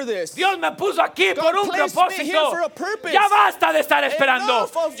me for this. Dios me puso aquí God por un placed me here propósito. for a purpose. Ya basta de estar esperando.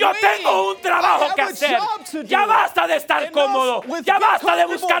 Enough of Yo waiting. tengo un trabajo I que have a hacer. job to do. Ya basta de estar Enough cómodo. with Ya being basta de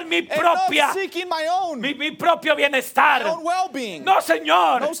comfortable. buscar mi Enough propia, seeking my own, mi propio bienestar. my own well-being. No,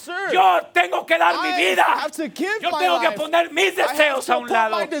 Señor. No, sir. Yo tengo que dar mi I vida. have to give Yo my tengo que life. poner mis I have deseos to a un put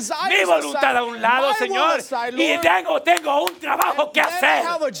lado, my desires mi voluntad aside, a un lado, my will Señor. aside, Y Lord. tengo un trabajo que Then I hacer.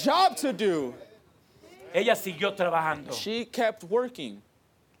 have a job to do. Ella siguió trabajando. She kept working.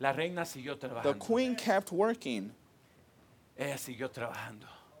 La reina siguió The trabajando. queen kept working. Ella siguió trabajando.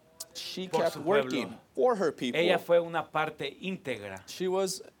 She Por kept su pueblo. working for her people. Ella fue una parte íntegra She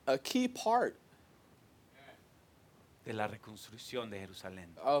was a key part de la reconstrucción de Jerusalén.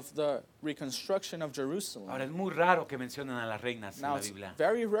 of the reconstruction of Jerusalem. Ahora es muy raro que mencionen a las reinas en Now, la it's Biblia.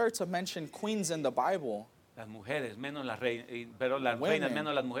 very rare to mention queens in the Bible. Las mujeres, menos las reinas, pero las Women. reinas,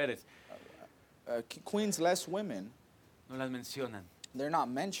 menos las mujeres, Queens less women. no las mencionan. They're not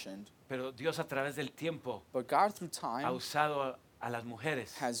mentioned. Pero Dios a través del tiempo But God through ha time usado a las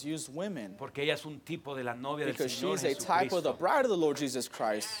mujeres has used women porque ella es un tipo de la novia del because Señor she's a type of the Jesucristo. bride of the Lord Jesus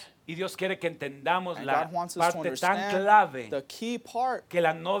Christ. Y Dios quiere que entendamos And la God wants us to parte tan understand clave the key part que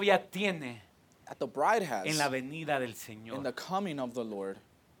la novia tiene that the bride en la has venida del in Señor. the coming of the Lord.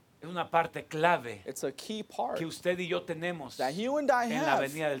 Es una parte clave It's a key part que usted y yo tenemos that you and I en la have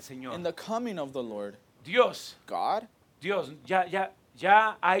venida del Señor. in the coming of the Lord. Dios God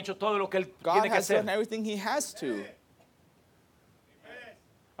ya ha hecho todo lo que Él God tiene que has done hacer. everything He has to.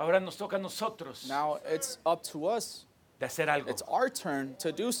 Ahora nos toca a nosotros Now it's up to us. de hacer algo. It's our turn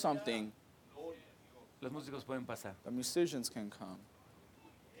to do something. Los músicos pueden pasar. The musicians can come.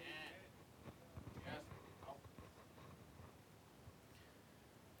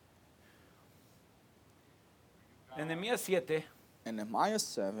 En Nehemías 7, In Nehemiah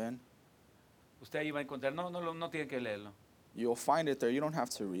 7, usted ahí va a encontrar, no tiene que leerlo, you'll find it there. You don't have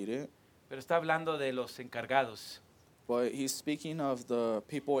to read it. pero está hablando de los encargados But he's speaking of the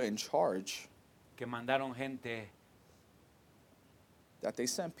people in charge, que mandaron gente that they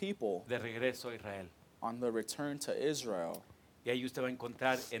sent people de regreso a Israel. on the return to Israel. Y ahí usted va a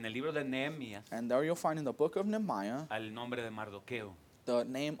encontrar en el libro de Nehemías And there you'll find in the book of Nehemiah al nombre de Mardoqueo. the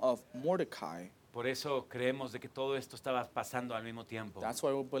name of Mordecai. Por eso creemos de que todo esto estaba pasando al mismo tiempo. That's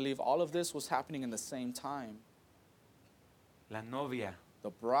why we believe all of this was happening in the same time. La novia The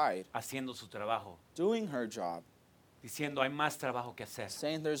bride haciendo su trabajo, doing her job, diciendo hay más trabajo que hacer.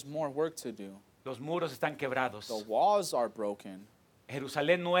 saying there's more work to do. Los muros están quebrados. The walls are broken.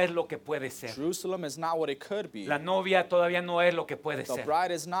 Jerusalén no es lo que puede ser. Jerusalem is not what it could be. La novia todavía no es lo que puede The ser.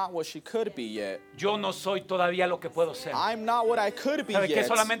 bride is not what she could be yet. Yo no soy todavía lo que puedo ser. I'm not what I could be ¿Sabe que yet.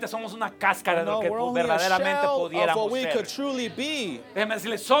 solamente somos una cáscara de No, lo que we're only a verdaderamente shell of pudiéramos what we ser? could truly be. Déjeme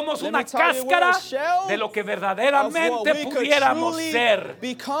decirle, somos Let una me tell you, we're a cáscara shell de lo que Of what verdaderamente we could pudiéramos truly ser.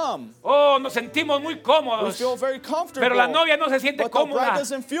 become. Oh, nos sentimos muy We cómodos. feel very comfortable. Pero la novia no se siente but the bride cómoda.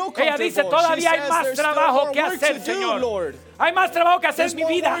 doesn't feel Ella dice, comfortable. todavía She hay says, más "There's still trabajo more que work hacer, to do, Señor. Lord. Hay más trabajo que hacer There's en mi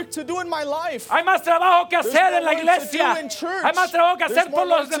more vida. work to do in my life. Hay más trabajo que There's hacer more en la work to do iglesia. in church. Hay más trabajo que There's hacer por more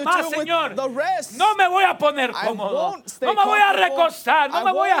los work to demás, do with Señor. the rest. No me voy a poner I cómodo. won't stay No me voy a comfortable. recostar. No I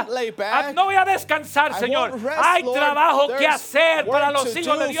me voy a, won't lay back. no voy a descansar, I Señor. won't rest, Hay Lord. trabajo que There's hacer para work los to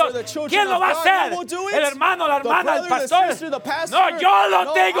hijos de do Dios. for the children ¿Quién lo of va a God. hacer? Who will do it? El hermano, la The hermana, el brother, the pastor. sister, the pastor. No, yo lo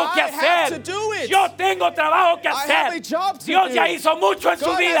No, tengo que I have hacer. to do it. Yo tengo trabajo que I have a hacer. job to Dios do. ya hizo mucho en su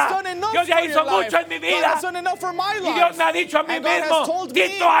God vida. has done enough Dios ya for hizo your life. mucho en mi God vida. has done enough for my life. Y Dios me ha dicho a mí And God has mismo, told me,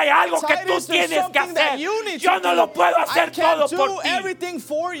 Tito, hay algo que tú Titus, there's tienes que something that hacer. you need Yo to no do. lo puedo I hacer can't todo do por ti. everything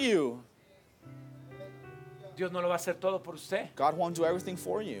for you. Dios no lo va a hacer todo por usted. God won't do everything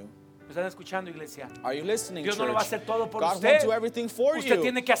for you. ¿Me están escuchando, iglesia? Are you listening, Dios no lo church? va a hacer todo por God usted. won't do everything for Usted you.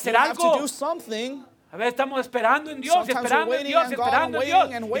 tiene que hacer You have algo. to do something. A ver, estamos esperando en Dios, Sometimes esperando we're en waiting Dios, on God esperando and en Dios.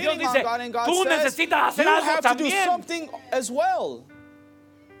 waiting and Y Dios waiting on dice, God, and God tú says, necesitas hacer you algo have to do también. something as well.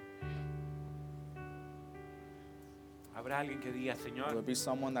 Habrá alguien que diga, There Señor, will be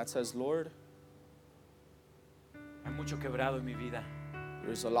someone that says, Lord, hay mucho quebrado en mi vida,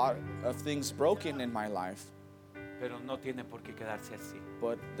 there's a lot of things broken in my life, pero no tiene por qué quedarse así.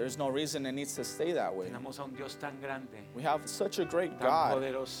 but there's no reason it needs to stay that way. Tenemos a un Dios tan grande, We have such a great tan God,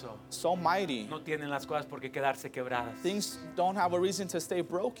 poderoso. so mighty. No tienen las cosas por qué quedarse quebradas. Things don't have a reason to stay No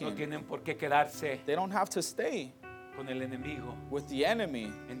broken. tienen por qué quedarse They don't have to stay con el enemigo with the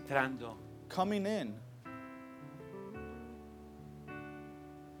enemy entrando. coming in.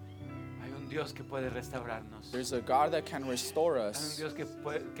 Hay un Dios que puede restaurarnos. There's a God that can restore Hay un us. Dios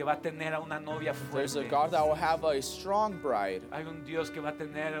que va a tener a una novia There's a fuerte. God that will have a strong bride. Hay un Dios que va a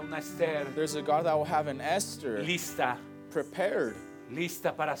tener a una Esther There's a God that will have an Esther lista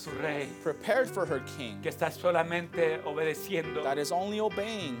para su rey, prepared for her king, que está solamente obedeciendo, that is only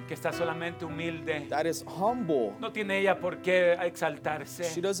obeying, que está solamente humilde. that is humble. No tiene ella por qué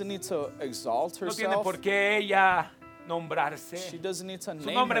exaltarse. She doesn't need to exalt No tiene herself. por qué ella She nombrarse. doesn't need to Su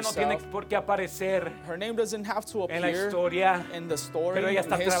name nombre no tiene herself. por qué aparecer Her name doesn't have to en la appear historia, in the story, pero ella in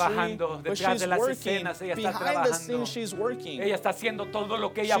está history, trabajando but detrás she's de las working. escenas. Ella está Behind the trabajando. scenes, she's working. Ella está haciendo todo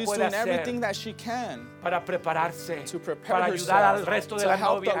lo que ella She's puede doing everything hacer that she can para prepararse, to prepare para ayudar al herself, resto de to la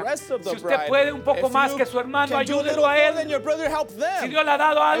help the novia. rest of the Si usted bride. puede un poco If más you que su hermano, can do a ayúdelo little a more than él. your brother, help them. Si Dios le ha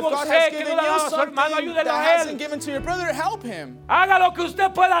dado algo If a God usted has que no given le ha you dado a su hermano, something ayúdelo that a hasn't él. given to your brother, help him. Haga lo que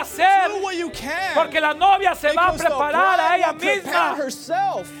usted pueda hacer, Do what you can. porque la novia se va a Because the preparar a bride ella will prepare misma.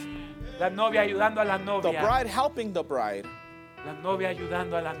 herself. La novia ayudando a la The novia. bride helping the bride. La novia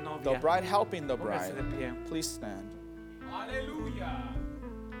ayudando a la The novia. bride helping the Póngase bride. de pie. Please stand. Aleluya.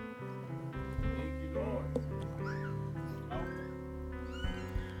 Thank you, Lord.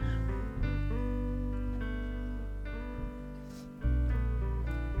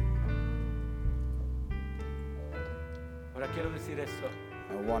 Ahora quiero decir esto.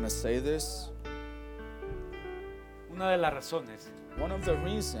 I want to say this. Una de las razones One of the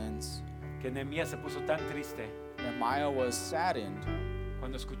reasons que Nehemías se puso tan triste Nehemiah was saddened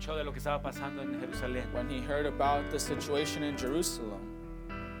cuando escuchó de lo que estaba pasando en Jerusalén when he heard about the situation in Jerusalem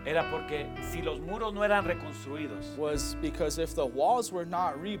era porque si los muros no eran reconstruidos, was because if the walls were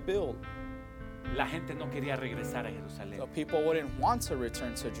not rebuilt, la gente no quería regresar a Jerusalén. the people wouldn't want to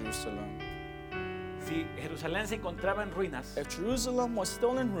return to Jerusalem. Si Jerusalén se encontraba en ruinas, If Jerusalem was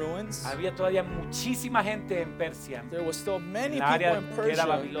still in ruins, había todavía muchísima gente en Persia, there was still en many la people área in que era Persia,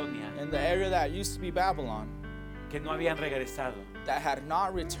 Babilonia, in the area that used to be Babylon, que no habían regresado. that had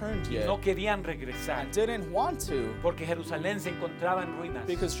not returned yet No querían regresar and didn't want to porque Jerusalén se encontraba en ruinas.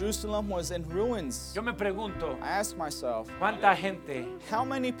 because Jerusalem was in ruins. Yo me pregunto, I ask myself, ¿cuánta gente how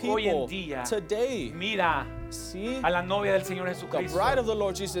many hoy en people día today mira see a la novia del Señor the Jesucristo bride of the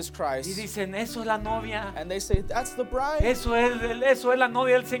Lord Jesus y Christ dicen, eso es la novia? and they say, that's the bride? Eso es la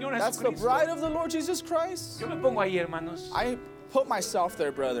novia del Señor That's the Jesucristo. bride of the Lord Jesus Christ? Yo me pongo ahí, hermanos. I put myself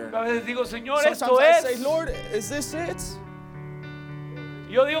there, brother. A veces digo, Señor, Sometimes esto I say, es. Lord, is this it?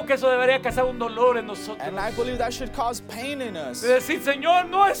 Yo digo que eso debería causar un dolor en nosotros. And I believe that should cause pain in us. De decir, Señor,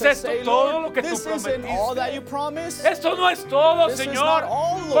 no es To esto say, todo lo Lord, que tú this isn't all that prometiste. you promised. Esto no es todo, This is Señor. not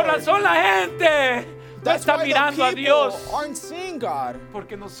all, Por Lord. razón la gente no That's está why mirando the a people Dios. aren't seeing God,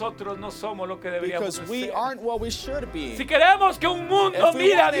 Porque nosotros no somos lo que deberíamos because we ser. aren't what we should be. Si queremos que un mundo If we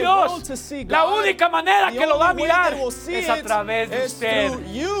mire a want a Dios, world to see la God, única manera the que lo va a only way mirar they will see es a it través de is usted, through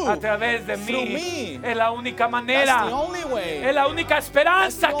you, a través de through mí. me. Es la única That's manera, the only way. es la única That's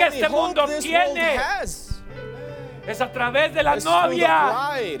esperanza the que only este hope mundo this world tiene. has. Es a través de la It's through the novia.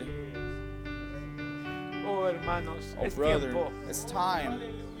 bride. Oh, hermanos, Oh, es brother, tiempo it's time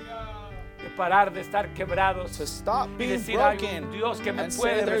de parar de estar quebrados to stop y being decir, hay un broken Dios que me and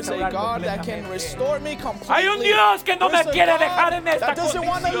puede say there's a restaurar God that can completamente. restore me completely. Hay un Dios que no me There's a quiere God dejar en esta that doesn't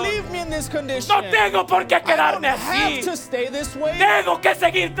want to condición. leave me in this condition. No tengo por qué I don't quedarme have así. to stay this way. Tengo que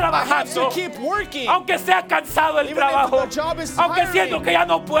seguir I have trabajando. to keep working. Aunque sea cansado el Even trabajo, if the job is aunque tiring, siento que ya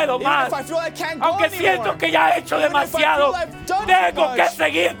no puedo Even más, if I feel I can't go aunque anymore. siento que ya he hecho Even if I feel demasiado, I've done too tengo que much,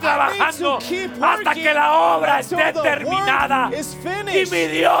 seguir I need trabajando to keep hasta working que la obra until esté the terminada work is y finished. mi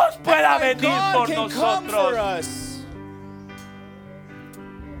Dios pueda And my venir God por can come for nosotros. us.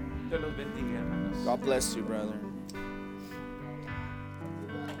 Dios los bendiga, hermanos. God bless you, brother.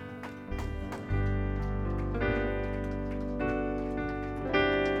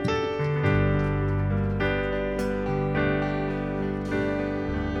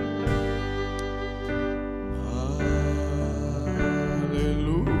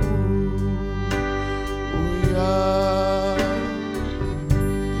 Aleluya.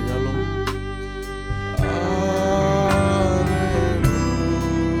 Dígalo.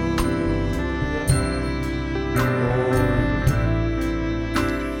 Aleluya.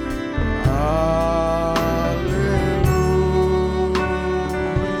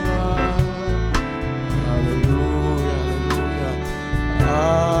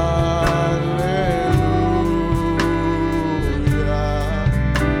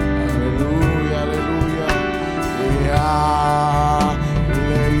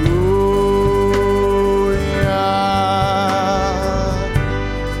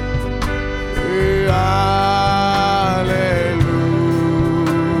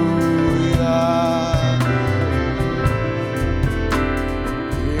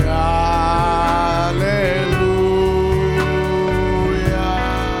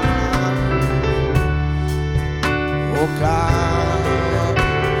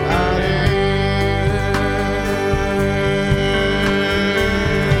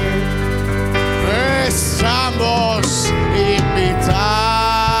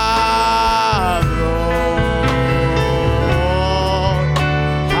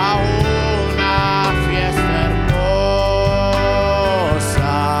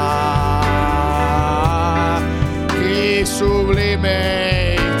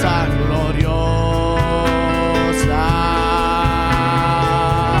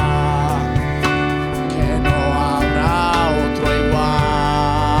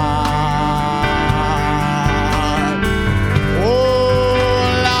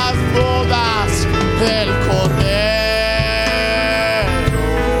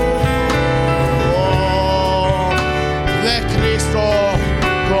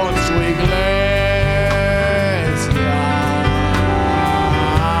 su iglesia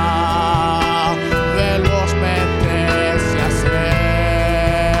velozmente se acerca.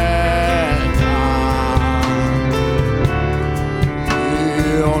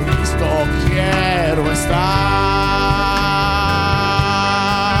 Yo listo quiero estar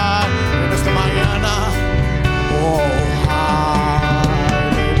en esta mañana. Oh,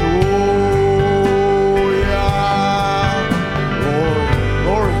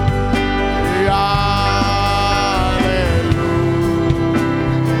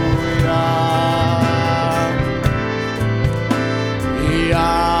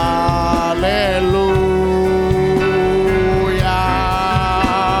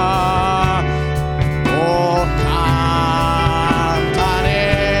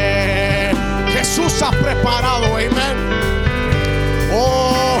 preparado, amén.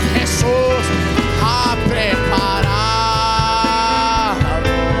 Oh, Jesús ha preparado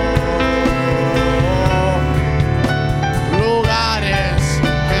lugares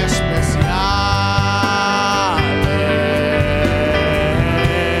especiales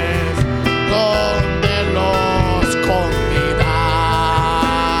donde los convidados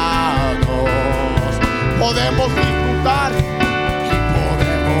podemos disfrutar.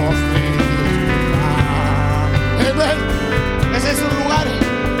 Ese es un lugar,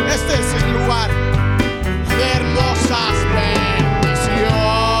 este es el lugar de hermosas bendiciones.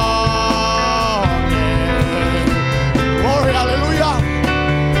 Gloria, aleluya.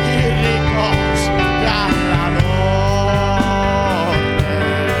 Y ricos ganadores.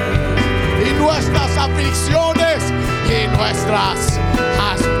 Y nuestras aflicciones y nuestras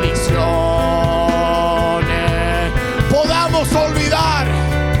aflicciones podamos olvidar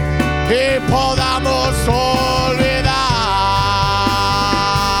y podamos olvidar.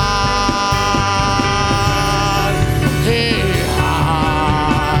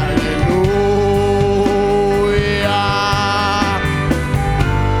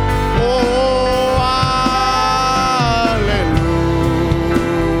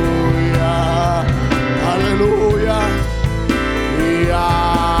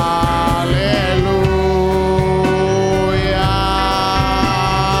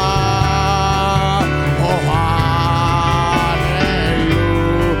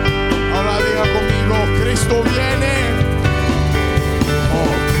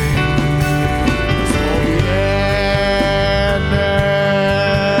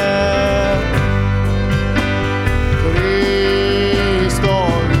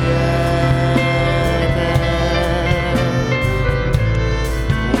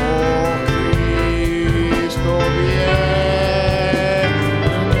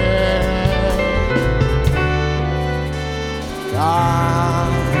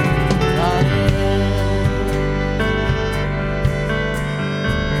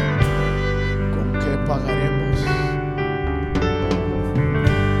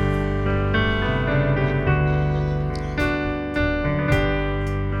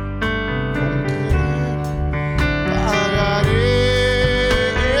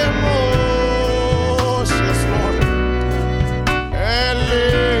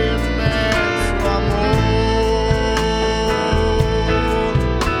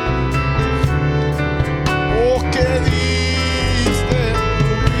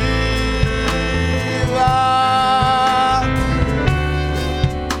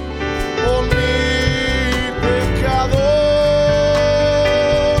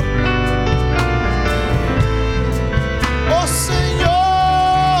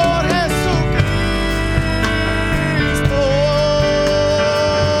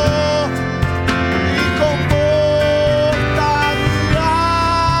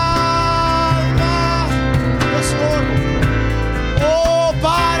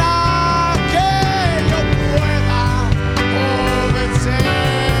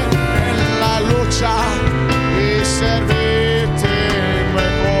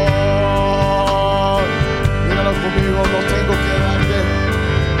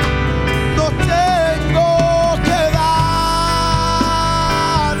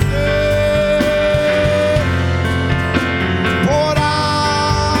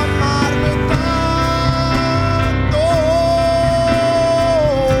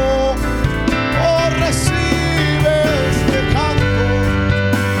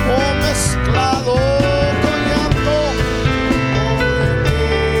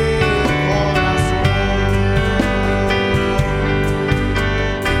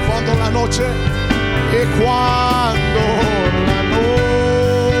 noche y cuando